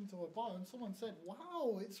walked into a bar and someone said,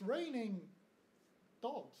 wow, it's raining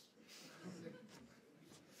dogs.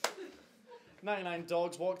 99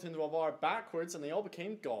 dogs walked into a bar backwards and they all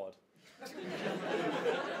became God.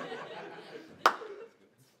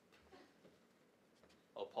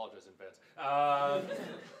 I'll apologize in advance.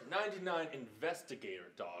 99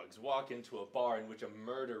 investigator dogs walk into a bar in which a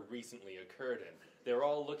murder recently occurred in. They're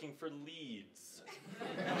all looking for leads.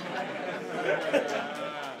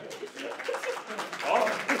 Oh.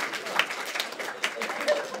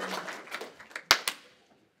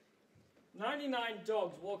 99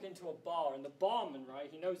 dogs walk into a bar and the barman, right,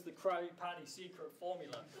 he knows the Krabby Patty secret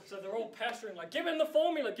formula. So they're all pestering like, give him the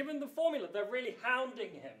formula, give him the formula. They're really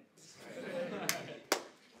hounding him.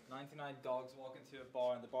 99 dogs walk into a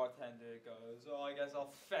bar and the bartender goes, oh, I guess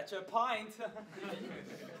I'll fetch a pint.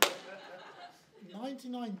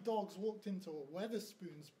 99 dogs walked into a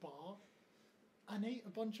Weatherspoons bar and ate a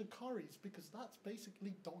bunch of curries because that's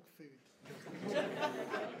basically dog food.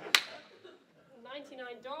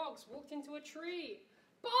 99 dogs walked into a tree.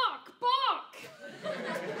 Bark! Bark!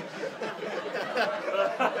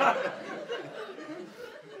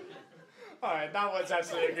 Alright, that one's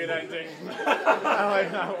actually a good ending. I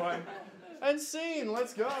like that one. And scene,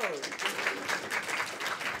 let's go.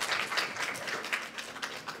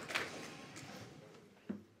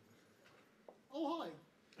 Oh, hi.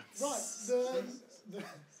 Right,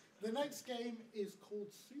 the next game is called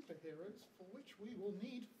Superheroes, for which we will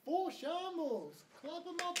need 4 Shambles. Clap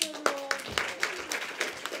them up, everyone.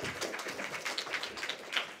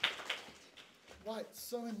 Right,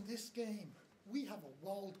 so in this game, we have a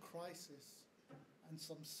world crisis and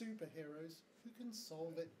some superheroes who can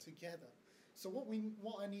solve it together. So what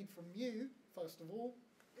I need from you, first of all,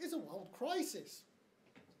 is a world crisis.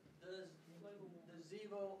 The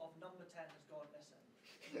zero of number 10 has gone missing.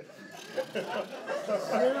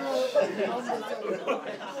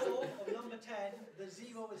 Of number 10, the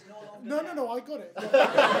zero is no longer No, I got it.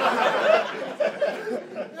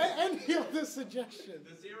 Any other suggestions?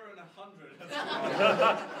 The 0 and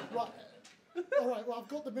 100. Right. All right, well, I've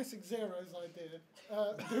got the missing zeros idea.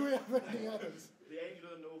 Do we have any others? The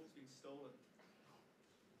angular north has been stolen.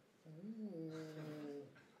 Ooh.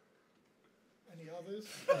 Any others?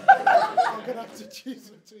 I'm going to have to choose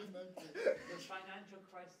between them. The financial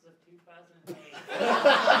crisis of 2008.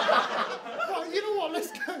 Right, you know what?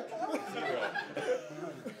 Let's go.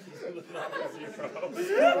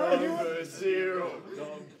 Number zero.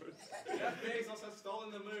 Jeff Bezos has stolen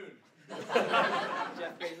the moon.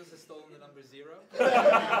 Jeff Bezos has stolen the number 0.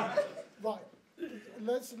 Right.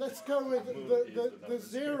 Let's go with the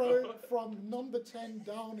 0 from number 10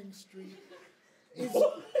 Downing Street. Is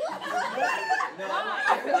No,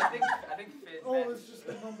 I think Finn oh, meant it's just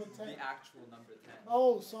the number 10. the actual number 10.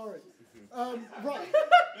 Oh, sorry. Right.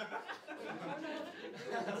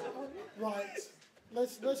 Right.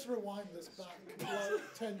 Let's rewind this back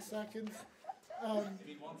like 10 seconds. You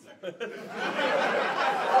need 1 second.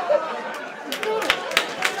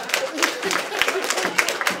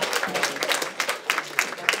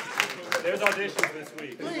 There's auditions this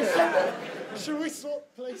week. Please, should we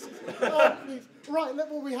swap places? Please. Right,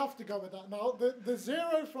 well, we have to go with that now. The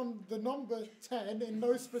 0 from the number 10 in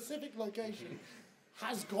no specific location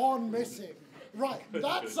has gone missing. Right,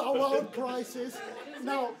 that's our world crisis.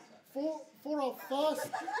 Now, for our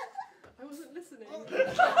first... I wasn't listening.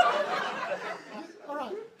 All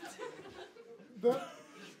right.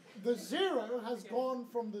 The 0 has gone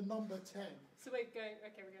from the number 10. So we're going,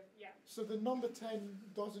 okay, we're going, yeah. So the number 10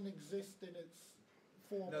 doesn't exist in its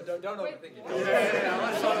form. No, don't overthink it. Yeah,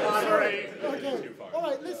 let's not elaborate. Okay. Too far. All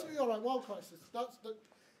right, World Crisis.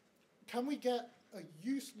 Can we get a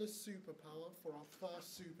useless superpower for our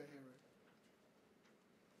first superhero?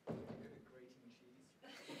 Good at grating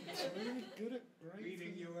cheese. Really good at grating.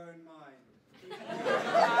 Reading your own mind.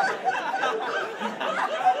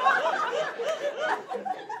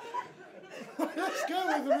 Let's go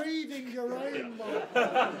with reading your own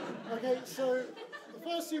mind. Okay, so the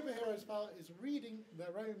first superhero's power is reading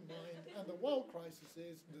their own mind, and the world crisis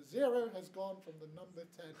is the 0 has gone from the number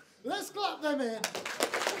 10. Let's clap them in.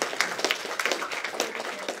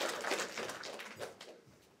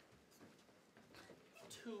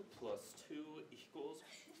 2 plus 2 equals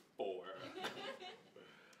 4.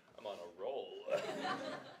 I'm on a roll.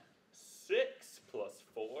 6 plus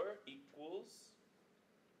 4 equals...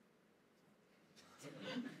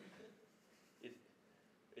 It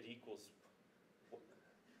equals...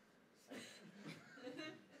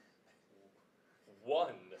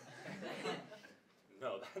 1.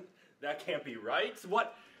 No, that can't be right.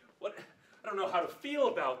 What? I don't know how to feel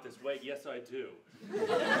about this. Wait, yes I do.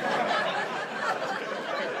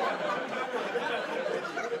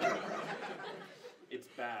 It's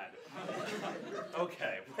bad.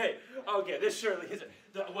 Okay, wait. Okay, this surely isn't.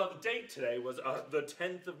 Well, the date today was the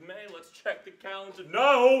 10th of May. Let's check the calendar.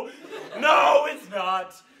 No! No, it's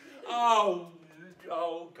not! Oh,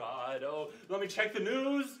 God. Oh, let me check the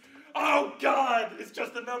news. Oh, God! It's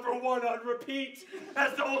just the number 1 on repeat.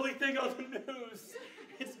 That's the only thing on the news.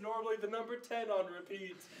 It's normally the number 10 on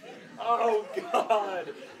repeat. Oh,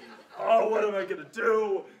 God. Oh, what am I going to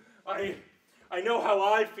do? I know how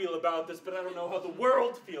I feel about this, but I don't know how the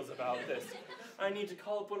world feels about this. I need to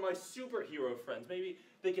call up one of my superhero friends. Maybe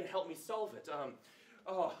they can help me solve it.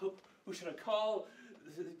 Who should I call?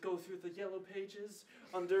 Go through the yellow pages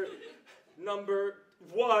under number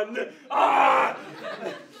 1. Ah!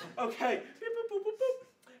 Okay. Beep, boop, boop, boop, boop.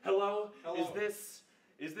 Hello? Hello.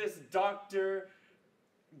 Is this Dr.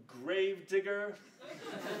 Gravedigger?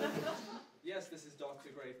 Yes, this is Dr.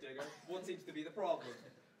 Gravedigger. What seems to be the problem?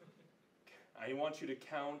 I want you to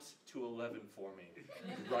count to 11 for me,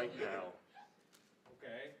 right now.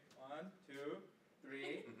 Okay. 1, 2,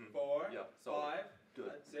 3, 4, Yeah, solid. 5,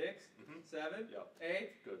 Good. 6, 7, Yeah.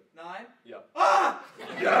 8, Good. 9. Yeah. Ah!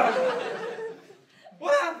 Yeah!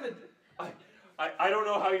 What happened? I don't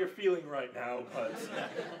know how you're feeling right now, but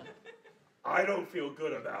I don't feel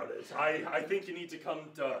good about it. I think you need to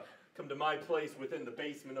come to my place within the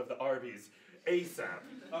basement of the Arby's ASAP.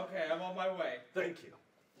 Okay, I'm on my way. Thank you.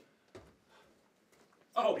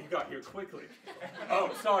 Oh, you got here quickly.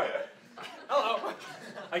 Oh, sorry. Hello.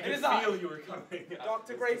 I can It is feel you were coming.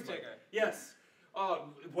 Dr. Gravedigger. Yes.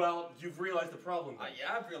 Well, you've realized the problem. Then.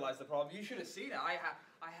 Yeah, I've realized the problem. You should have seen it. I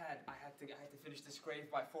had to finish this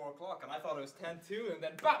grave by 4 o'clock, and I thought it was 10:02, and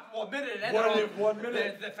then bap, 1 minute, and then 1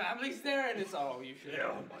 minute. The family's there, and it's you should. Yeah,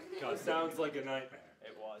 oh my God, sounds like a nightmare.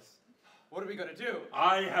 It was. What are we gonna do?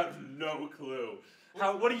 I have no clue.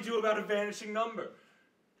 What do you do about a vanishing number?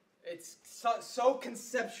 It's so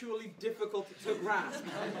conceptually difficult to grasp.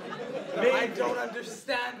 Maybe. I don't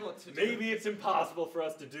understand what to do. Maybe it's impossible for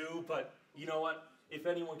us to do, but you know what? If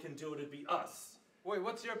anyone can do it, it'd be us. Wait,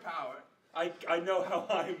 what's your power? I know how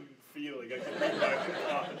I'm feeling. I can read my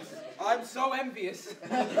thoughts. I'm so envious.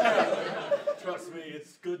 Trust me,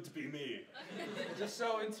 it's good to be me. Just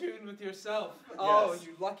so in tune with yourself. Yes. Oh,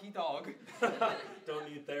 you lucky dog. Don't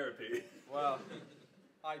need therapy. Well,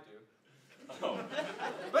 I do. Oh.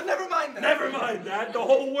 But never mind that. Never mind that. The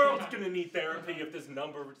whole world's gonna need therapy if this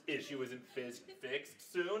number issue isn't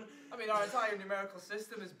fixed soon. I mean, our entire numerical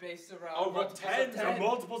system is based around tens or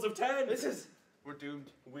multiples of 10. We're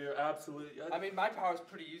doomed. We're absolutely. I mean, my power's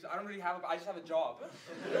pretty used. I don't really have I just have a job.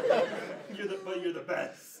 But you're the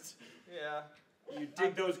best. Yeah. You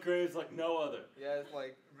dig those graves like no other. Yeah, it's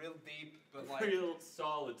like real deep, but like real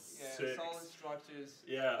solid. Yeah, solid structures.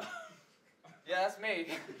 Yeah. Yeah, that's me.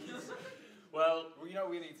 Well, you know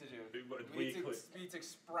what we need to do? We need to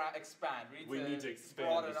expand. We need to expand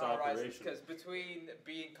broaden this our horizons, operation. because between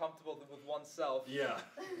being comfortable with oneself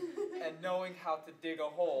and knowing how to dig a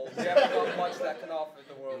hole, we haven't got much that can offer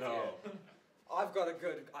the world yet. I've got a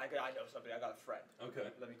good, I know somebody, I got a friend. Okay.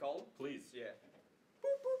 Let me call him? Please. Yeah.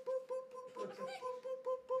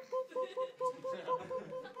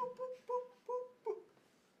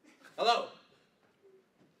 Hello.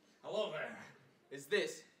 Hello there. Is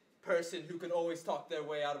this person who can always talk their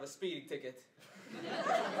way out of a speeding ticket?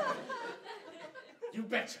 You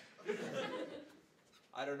betcha.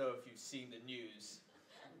 I don't know if you've seen the news,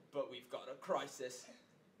 but we've got a crisis.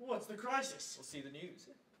 What's the crisis? We'll see the news.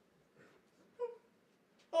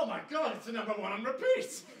 Oh my God, it's the #1 on repeat.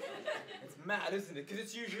 It's mad, isn't it? Because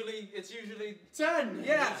it's usually 10.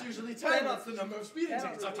 Yeah. It's usually 10. That's the number of speeding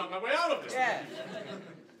tickets. I've talked my way out of this. Yeah.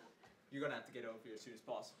 You're gonna have to get over here as soon as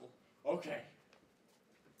possible. Okay.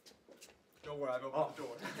 Don't worry, I've opened the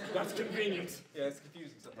door. That's convenient. Yeah, it's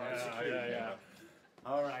confusing sometimes. Yeah.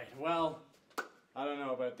 All right, well, I don't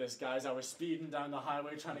know about this, guys. I was speeding down the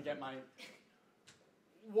highway trying to get my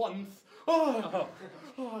 1th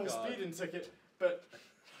speeding ticket, but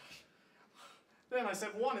then I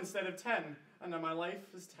said 1 instead of 10, and now my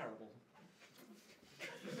life is terrible.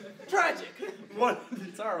 Tragic. What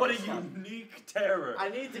a unique terror. I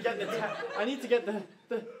need to get the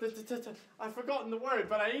I've forgotten the word,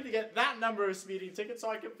 but I need to get that number of speeding tickets so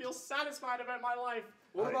I can feel satisfied about my life.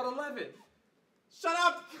 What about 11? Shut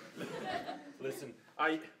up! Listen,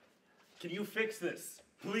 can you fix this,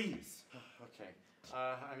 please? Okay.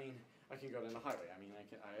 I mean, I can go down the highway. I mean,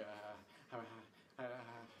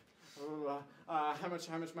 how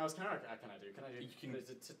much miles can I do?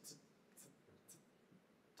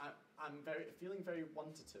 I'm feeling very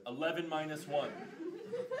wantative. 11 minus 1.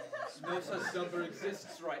 No such number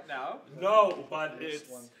exists right now. No, but it's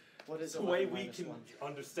What is the way we can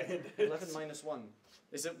understand it. 11 minus 1.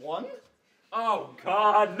 Is it 1? Oh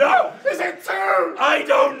God, no! Is it 2? I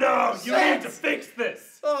don't know! You need to fix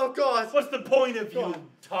this! Oh God! What's the point of you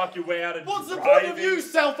talk your way out of What's the point of you,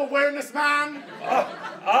 self-awareness man?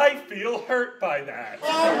 I feel hurt by that. Oh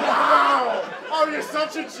wow! Oh, you're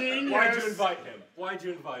such a genius! Why'd you invite him? Why'd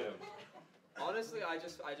you invite him? Honestly, I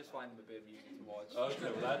just find him a bit amusing to watch.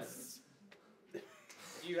 Okay, well that's...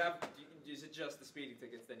 Is it just the speeding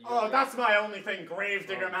tickets then? That's my only thing,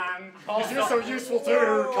 Gravedigger man. Because you're so useful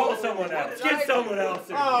too. Call someone else. Get someone else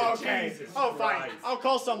in here. Okay. Jesus fine. Christ. I'll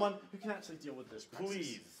call someone who can actually deal with this crisis.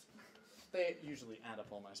 Please. They usually add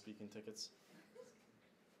up all my speaking tickets.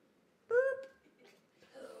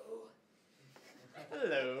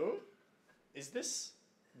 Hello. Is this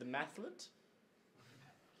the mathlet?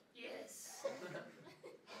 Yes.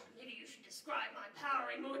 Maybe you should describe my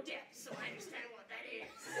power in more depth so I understand what that is.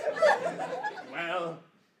 Well,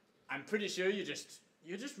 I'm pretty sure you're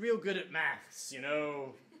just real good at maths, you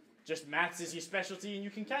know. Just maths is your specialty and you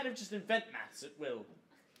can kind of just invent maths at will.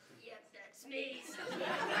 Yep, that's me.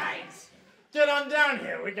 Right. Get on down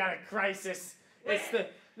here, we got a crisis. Where? It's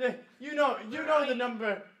the you know the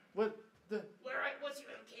number What's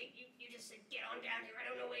your okay? You just said get on down here. I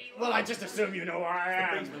don't know where you are. Well, I just assume you know where I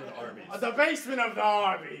am. The basement of the Arby's. The basement of the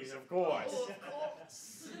Arby's, of course. Oh, of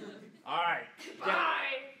course. All right.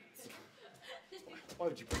 Bye. Why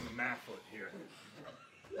would you bring the mathlet here?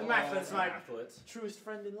 The mathlet's my Mathlet. truest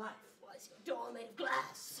friend in life. Why is your door made of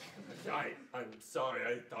glass? I'm sorry,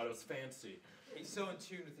 I thought it was fancy. He's so in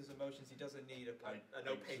tune with his emotions, he doesn't need an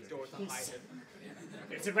opaque door to hide him.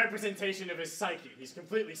 It's a representation of his psyche. He's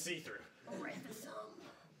completely see-through. Or for some.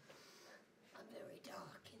 I'm very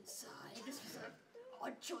dark inside. This was an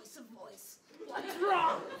odd choice of voice. What's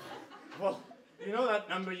wrong? Well, you know that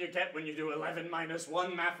number you get when you do 11 minus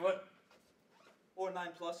 1, mathlet? Or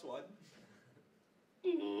 9 plus 1.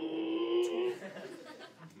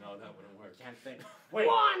 No, that wouldn't work. Can't think. Wait.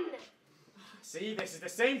 1! See, this is the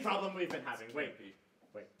same problem we've been having. Wait.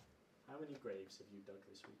 How many graves have you dug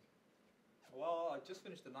this week? Well, I just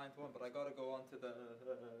finished the 9th one, but I gotta go on to the...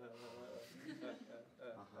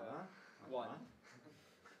 one.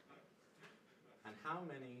 And how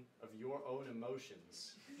many of your own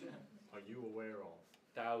emotions are you aware of?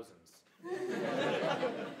 Thousands.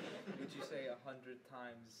 Would you say 100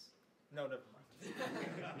 times No, never mind.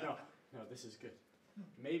 No, this is good.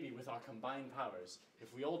 Maybe with our combined powers,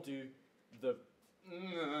 if we all do the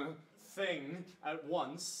thing at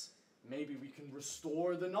once, maybe we can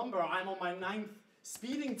restore the number. I'm on my 9th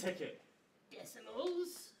speeding ticket.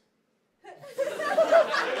 Decimals?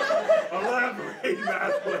 Elaborate,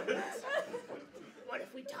 Madeline. What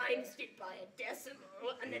if we times it by a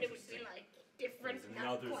decimal, and then it would be like different, There's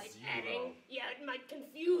not another quite zero. adding? Yeah, it might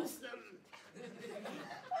confuse them.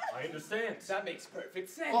 I understand. That makes perfect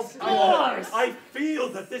sense. Of course! I feel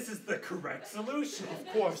that this is the correct solution.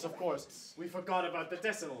 Of course. We forgot about the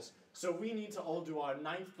decimals. So we need to all do our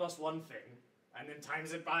 9th plus 1 thing, and then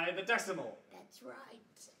times it by the decimal. That's right.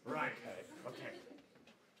 Right. Okay.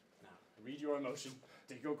 Now, read your emotion.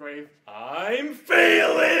 Dig your grave. I'm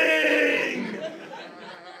failing!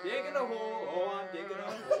 Digging a hole, oh, I'm digging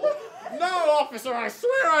a hole. No, officer, I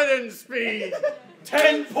swear I didn't speed!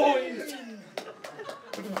 10 points!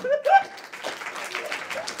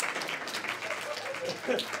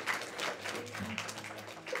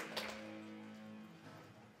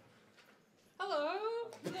 Hello.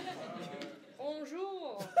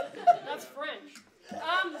 Bonjour. That's French.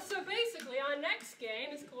 So basically, our next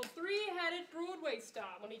game is called Three-Headed Broadway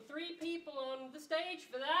Star. We'll need 3 people on the stage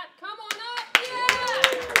for that. Come on up! Yeah!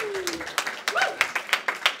 Woo!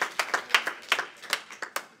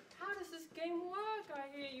 How does this game work, I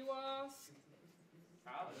hear you ask?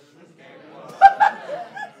 How does this game work?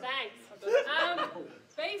 Thanks.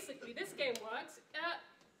 Basically, this game works.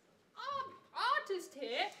 Our artist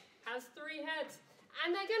here has 3 heads,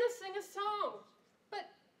 and they're going to sing a song. But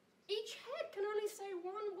each head can only say 1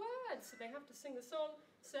 word, so they have to sing the song,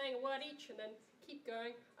 saying a word each, and then keep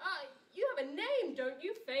going. You have a name, don't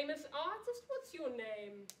you, famous artist? What's your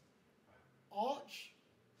name?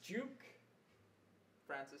 Archduke.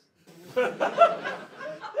 Francis.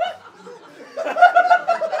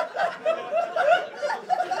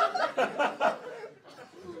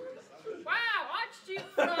 Wow, Archduke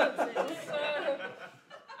Francis.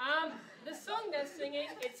 The song they're singing,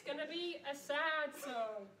 it's gonna be a sad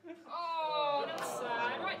song. Oh, that's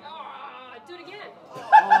sad. Right, do it again.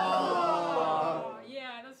 Oh,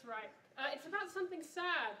 yeah, that's right. It's about something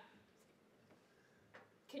sad.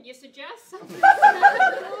 Can you suggest something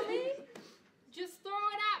sad for me? Just throw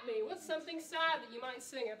it at me. What's something sad that you might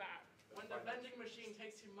sing about? When the vending machine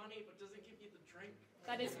takes your money but doesn't give you the drink.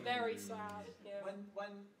 That is very sad. Yeah. When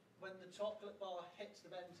the chocolate bar hits the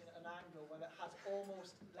vent at an angle, when it has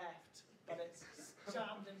almost left, but it's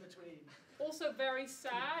jammed in between. Also very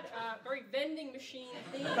sad, very vending machine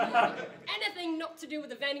themed. Anything not to do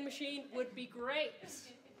with the vending machine would be great.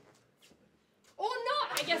 Or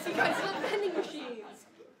not, I guess you guys love vending machines.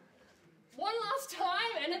 One last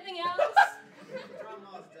time, anything else?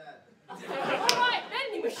 Grandma's dead. Alright,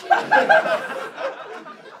 vending machine.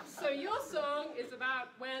 So your song is about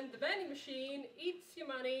when the vending machine eats your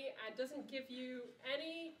money and doesn't give you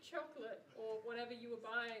any chocolate or whatever you were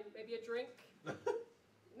buying. Maybe a drink,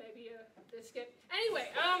 maybe a biscuit. Anyway,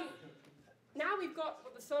 now we've got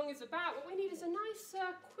what the song is about. What we need is a nice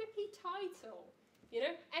quippy title. You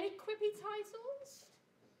know, any quippy titles?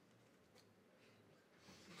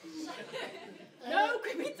 No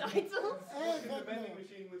quippy titles? The vending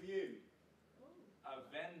machine with you. A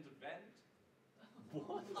vent.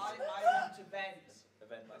 What? I want to vent.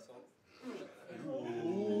 Event my soul.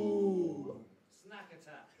 Ooh. Snack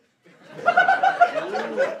attack.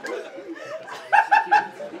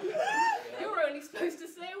 You're only supposed to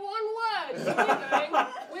say 1 word. So you're going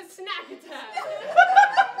with snack attack.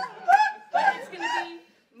 But it's going to be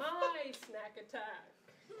my snack attack.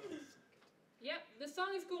 Yep, the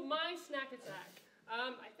song is called My Snack Attack.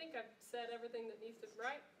 I think I've said everything that needs to,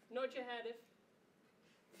 right? Nod your head if.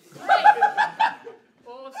 Great!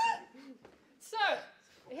 Awesome. So,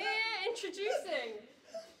 here introducing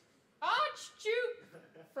Archduke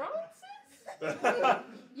Francis?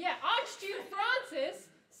 Yeah, Archduke Francis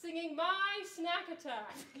singing My Snack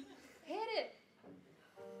Attack. Hit it.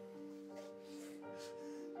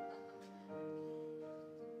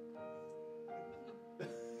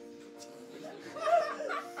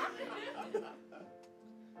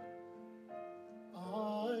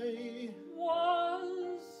 I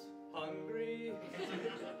Was hungry,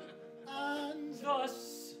 and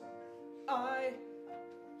thus I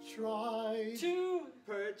tried to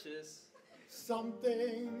purchase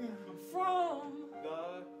something from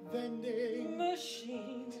the vending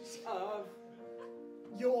machine of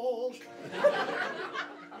York.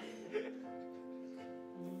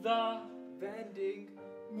 the vending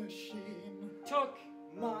Machine took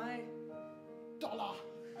my dollar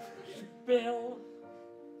bill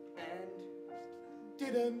and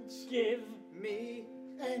didn't give me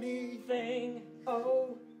anything.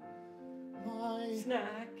 Oh, my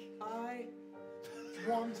snack. I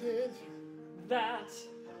wanted that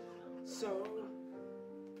so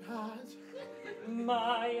bad.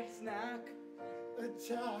 My snack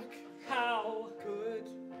attack. How could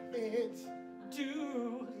it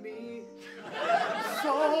do me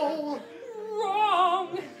so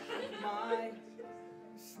wrong? My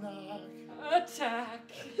snack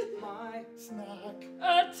attack. My snack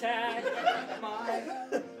attack. My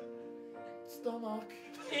stomach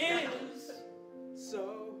is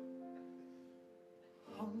so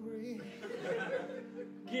hungry.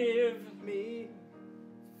 Give me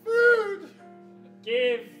food.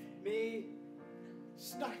 Give me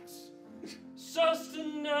snacks.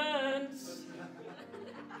 Sustenance.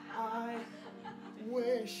 I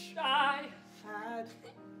wish I had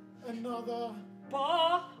another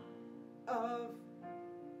bar of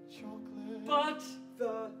chocolate. But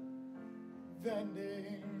the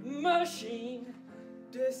vending machine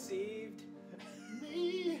deceived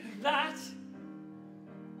me that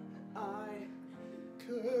I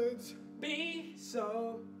could be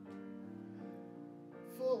so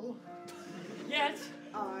full. Yet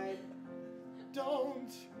I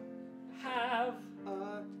don't have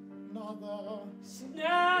another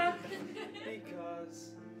snack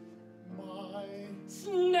because my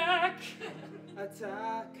snack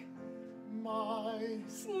attack. My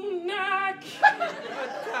snack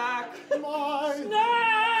attack. My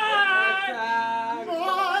snack attack.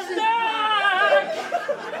 My snack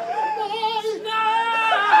My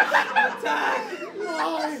snack attack.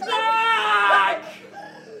 My snack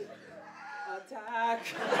attack.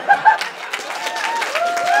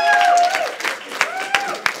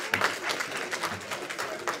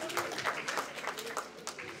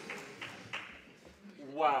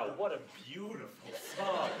 Wow, what a beautiful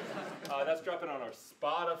song. That's dropping on our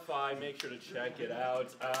Spotify. Make sure to check it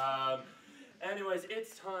out. Anyways,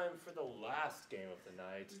 it's time for the last game of the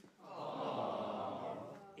night. Aww.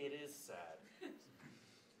 It is sad.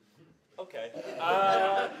 Okay.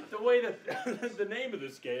 The way that the name of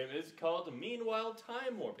this game is called Meanwhile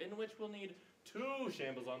Timewarp, in which we'll need 2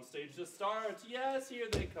 Shambles on stage to start. Yes, here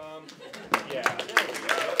they come. Yeah, there we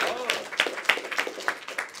go. Oh.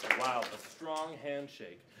 Wow, a strong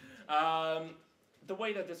handshake. The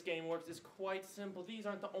way that this game works is quite simple. These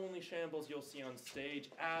aren't the only Shambles you'll see on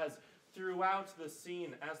stage, as throughout the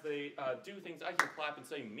scene, as they do things, I can clap and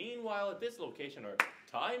say, meanwhile at this location, or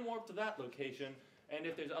time warp to that location, and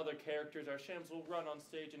if there's other characters, our Shambles will run on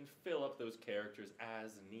stage and fill up those characters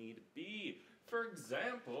as need be. For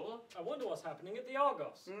example... I wonder what's happening at the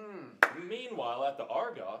Argos. Meanwhile, at the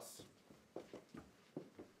Argos...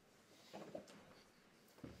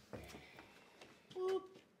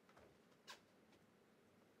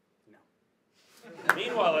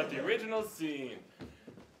 Meanwhile, at the original scene.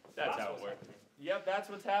 That's how it works. Yep, that's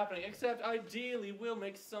what's happening. Except, ideally, we'll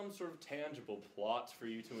make some sort of tangible plot for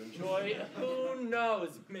you to enjoy. Who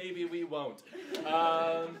knows? Maybe we won't.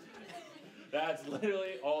 That's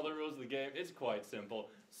literally all the rules of the game. It's quite simple.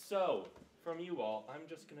 So, from you all, I'm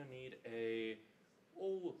just going to need a...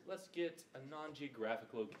 Oh, let's get a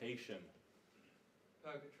non-geographic location.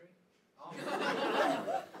 Purgatory.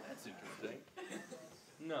 That's interesting.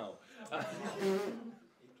 No.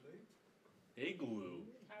 Igloo.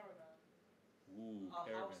 Caravan. Ooh, Our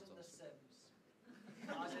caravans. house in The Sims.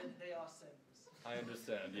 As in, they are Sims. I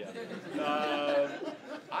understand, yeah.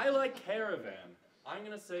 I like caravan. I'm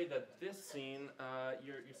going to say that this scene,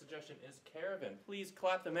 your suggestion is caravan. Please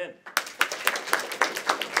clap them in.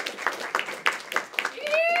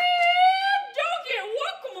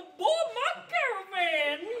 Welcome aboard my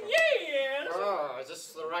caravan. Yes. Oh, is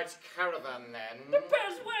this the right caravan then?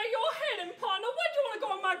 Depends where you're heading, partner. Where do you want to go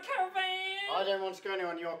in my caravan? I don't want to go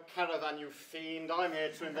anywhere on your caravan, you fiend. I'm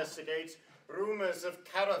here to investigate rumours of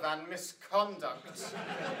caravan misconduct.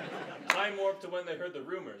 Time warp to when they heard the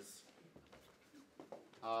rumors.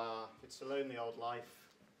 It's a lonely old life.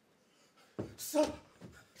 So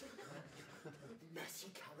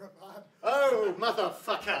messy caravan. Oh,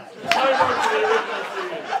 motherfucker!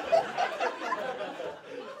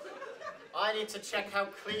 I need to check how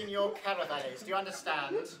clean your caravan is. Do you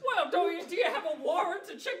understand? Well, do you have a warrant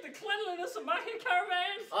to check the cleanliness of my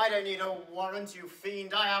caravan? I don't need a warrant, you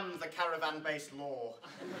fiend. I am the caravan-based law.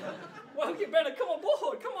 Well, you better come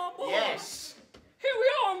aboard. Come on board. Yes. Here we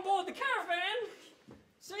are on board the caravan.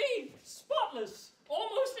 See, spotless,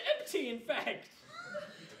 almost empty, in fact.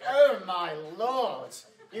 Oh, my lord.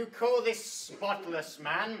 You call this spotless,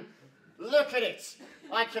 man? Look at it.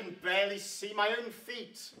 I can barely see my own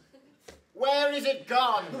feet. Where is it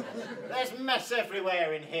gone? There's mess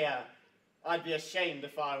everywhere in here. I'd be ashamed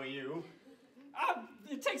if I were you.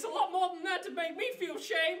 It takes a lot more than that to make me feel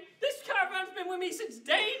shame. This caravan's been with me since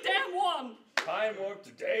day damn one. Time warp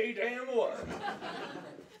to day damn one.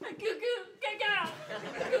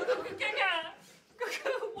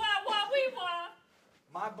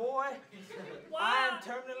 My boy, I am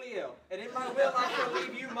terminally ill, and in my will I shall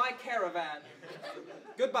leave you my caravan.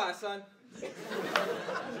 Goodbye, son.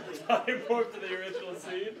 Time warp to the original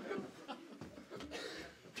scene.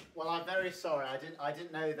 Well, I'm very sorry. I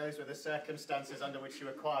didn't know those were the circumstances under which you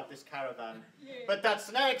acquired this caravan. Yeah. But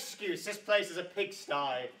that's no excuse. This place is a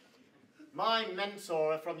pigsty. My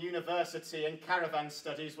mentor from university and caravan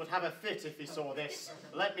studies would have a fit if he saw this.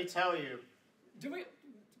 Let me tell you.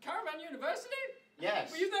 Caravan University?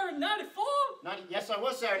 Yes. Were you there in 94? Yes, I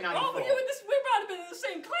was there in 94. Oh, but we might have been in the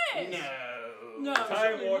same class. No. No, Time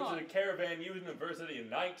certainly warp not. to the Caravan University in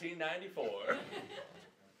 1994.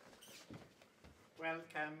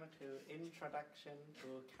 Welcome to Introduction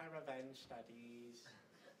to Caravan Studies.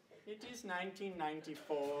 It is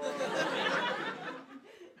 1994.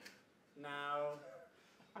 Now,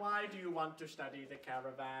 why do you want to study the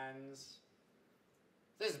caravans?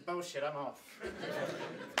 This is bullshit. I'm off.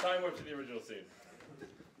 Time warp to the original scene.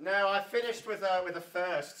 No, I finished with a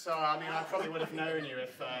first, so I mean I probably would have known you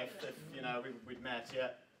if you know we'd met. Yeah.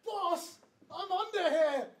 Boss, I'm under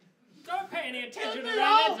here. Don't pay any attention to Let me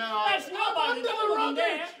that. out. No, That's nobody. under Don't the look in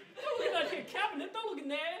there. rubbish. Don't look in that here cabinet. Don't look in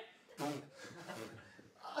there.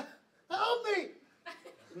 Help me.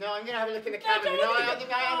 No, I'm gonna have a look in the cabinet. No, I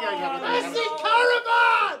think I am going to have a look. Messi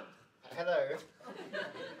Caravan! Hello.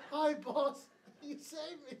 Hi, boss. You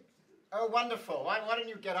saved me. Oh, wonderful. Why don't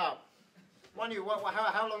you get up?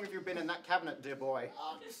 How long have you been in that cabinet, dear boy?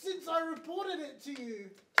 Since I reported it to you.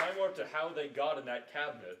 Time warp to how they got in that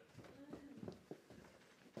cabinet.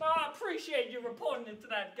 Oh, I appreciate you reporting it to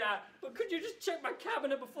that guy, but could you just check my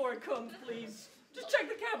cabinet before it comes, please? Just check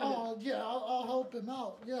the cabinet. Oh, yeah, I'll help him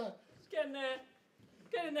out, yeah. Just get in there.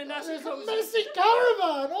 Get in there nice and There's a cozy. messy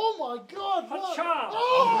caravan! Oh my god! What? Achar.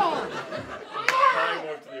 Oh! Time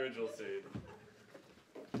warp to the original scene.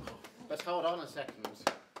 But hold on a second.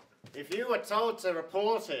 If you were told to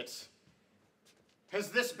report it, has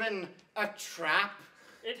this been a trap?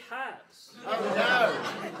 It has. Oh no!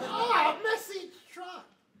 Ah, messy trap!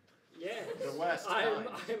 Yes. The worst I'm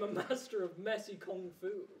kind. a master of messy kung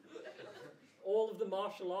fu. All of the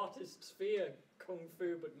martial artists fear kung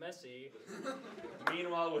fu, but messy.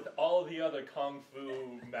 Meanwhile, with all the other kung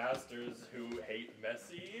fu masters who hate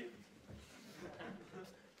Messi.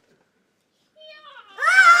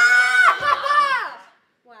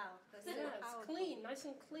 Wow, that's it's clean, nice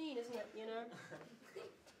and clean, isn't it? You know,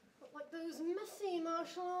 but like those messy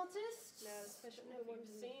martial artists. No, especially no one's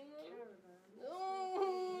seen them.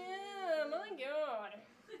 Oh yeah, my god.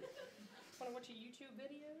 Want to watch a YouTube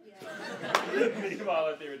video? Yeah. Meanwhile,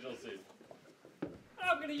 at the original scene.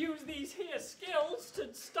 I'm gonna use these here skills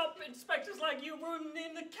to stop inspectors like you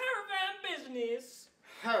ruining the caravan business.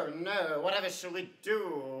 Oh no, whatever shall we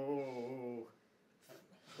do?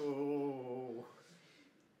 Oh.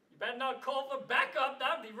 You better not call for backup.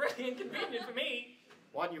 That'd be really inconvenient for me.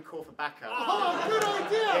 Why don't you call for backup? Oh, good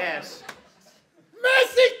idea! Yes.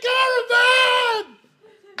 Messy caravan!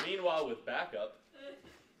 Meanwhile, with backup.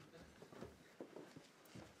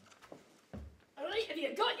 Alright, have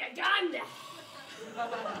you got your gun?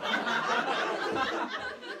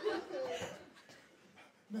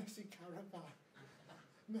 Messy caravan.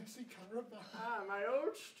 Messy caravan. Ah, my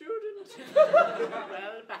old student.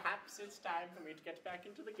 Well, perhaps it's time for me to get back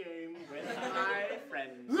into the game with my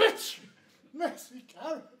friends. Messy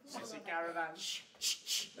caravan. Messy caravan.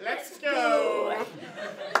 Let's go!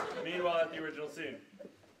 Meanwhile, at the original scene.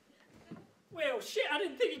 Well, shit, I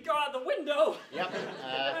didn't think he'd go out the window. Yep.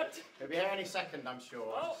 He'll be here any second, I'm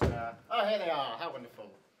sure. Oh. Oh, here they are. How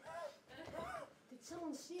wonderful. Did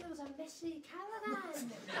someone see there was a messy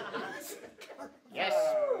caravan? Yes.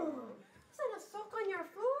 Is that a sock on your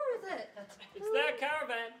floor, is it? It's their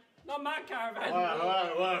caravan, not my caravan.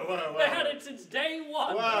 Whoa. They had it since day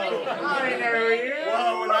one. Whoa. I know you.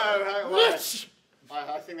 Whoa, no.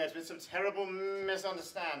 I think there's been some terrible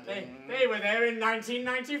misunderstanding. They were there in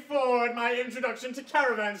 1994 at my Introduction to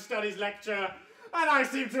Caravan Studies lecture, and I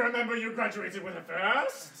seem to remember you graduated with a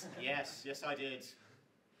first. Yes, I did.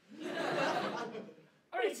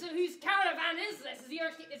 Alright, so whose caravan is this? Is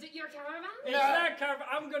it your caravan? It's their caravan.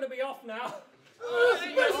 I'm gonna be off now.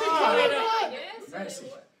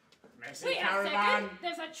 Messy Wait a caravan. second,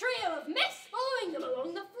 there's a trail of mess following them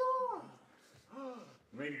along the floor.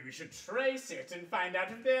 Maybe we should trace it and find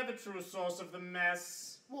out if they're the true source of the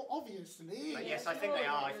mess. Well, obviously. Yes, I think they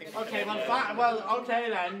are. I think. Okay, well, fine. Well, okay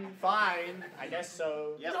then, fine. I guess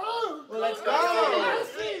so. Yep. No! Well, let's go.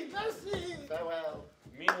 Merci! Farewell.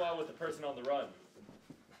 Meanwhile, with the person on the run.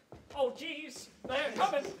 Oh, jeez. They're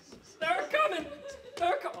coming. They're coming.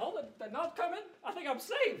 Oh, they're not coming. I think I'm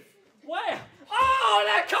safe. Where? Oh,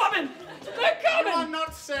 they're coming. They're coming. You are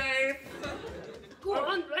not safe. Go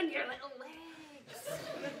on, run your little legs.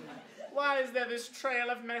 Why is there this trail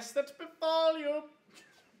of mess that befall you?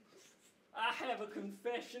 I have a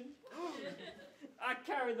confession. I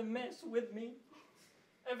carry the mess with me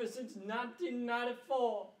ever since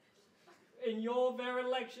 1994 in your very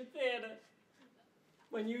lecture theater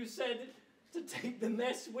when you said to take the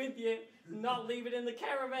mess with you and not leave it in the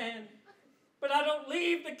caravan. But I don't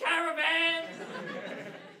leave the caravan!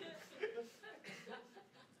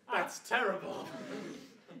 That's terrible.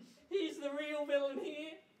 He's the real villain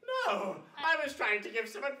here. No, I was trying to give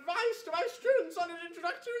some advice to my students on an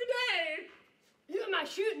introductory day. Who am I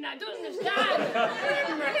shooting? I don't understand.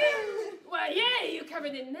 Well, yeah, you're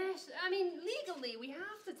covered in mess. I mean, legally, we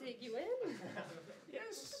have to take you in.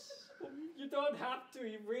 Yes. You don't have to,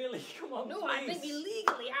 you really. Come on, No, please. I think we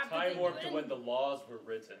legally have to take Timewarp you to in. when the laws were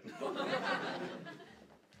written.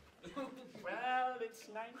 Well, it's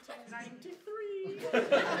 1993.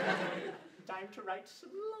 Time to write some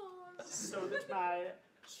laws so that my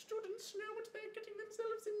students know what they're getting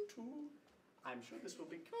themselves into. I'm sure this will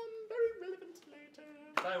become very relevant later.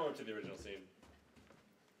 Timewarp to the original scene.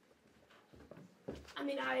 I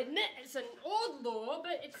mean, I admit it's an old law,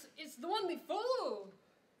 but it's the one we follow.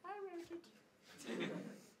 I wrote it.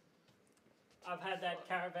 I've had that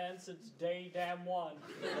caravan since day damn one.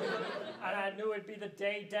 And I knew it'd be the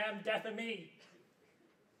day damn death of me.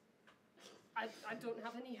 I don't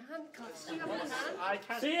have any handcuffs. Do you have any hand? I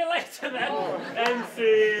can't. See you later then.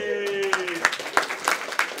 MC!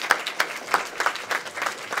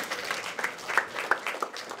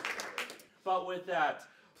 But with that,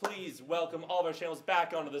 please welcome all of our channels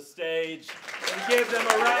back onto the stage and give them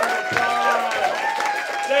a round of applause.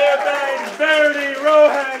 They have been VERITY,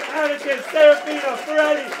 ROHAN, ATTICUS, SERAFINA,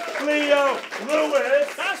 FREDDY, Leo, Lewis.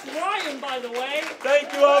 That's Ryan, by the way.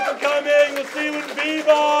 Thank you all for coming. We'll see you in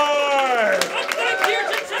V-Bar. And thank you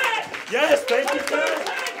to Ted. Yes, thank you, Ted.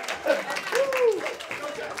 Ted.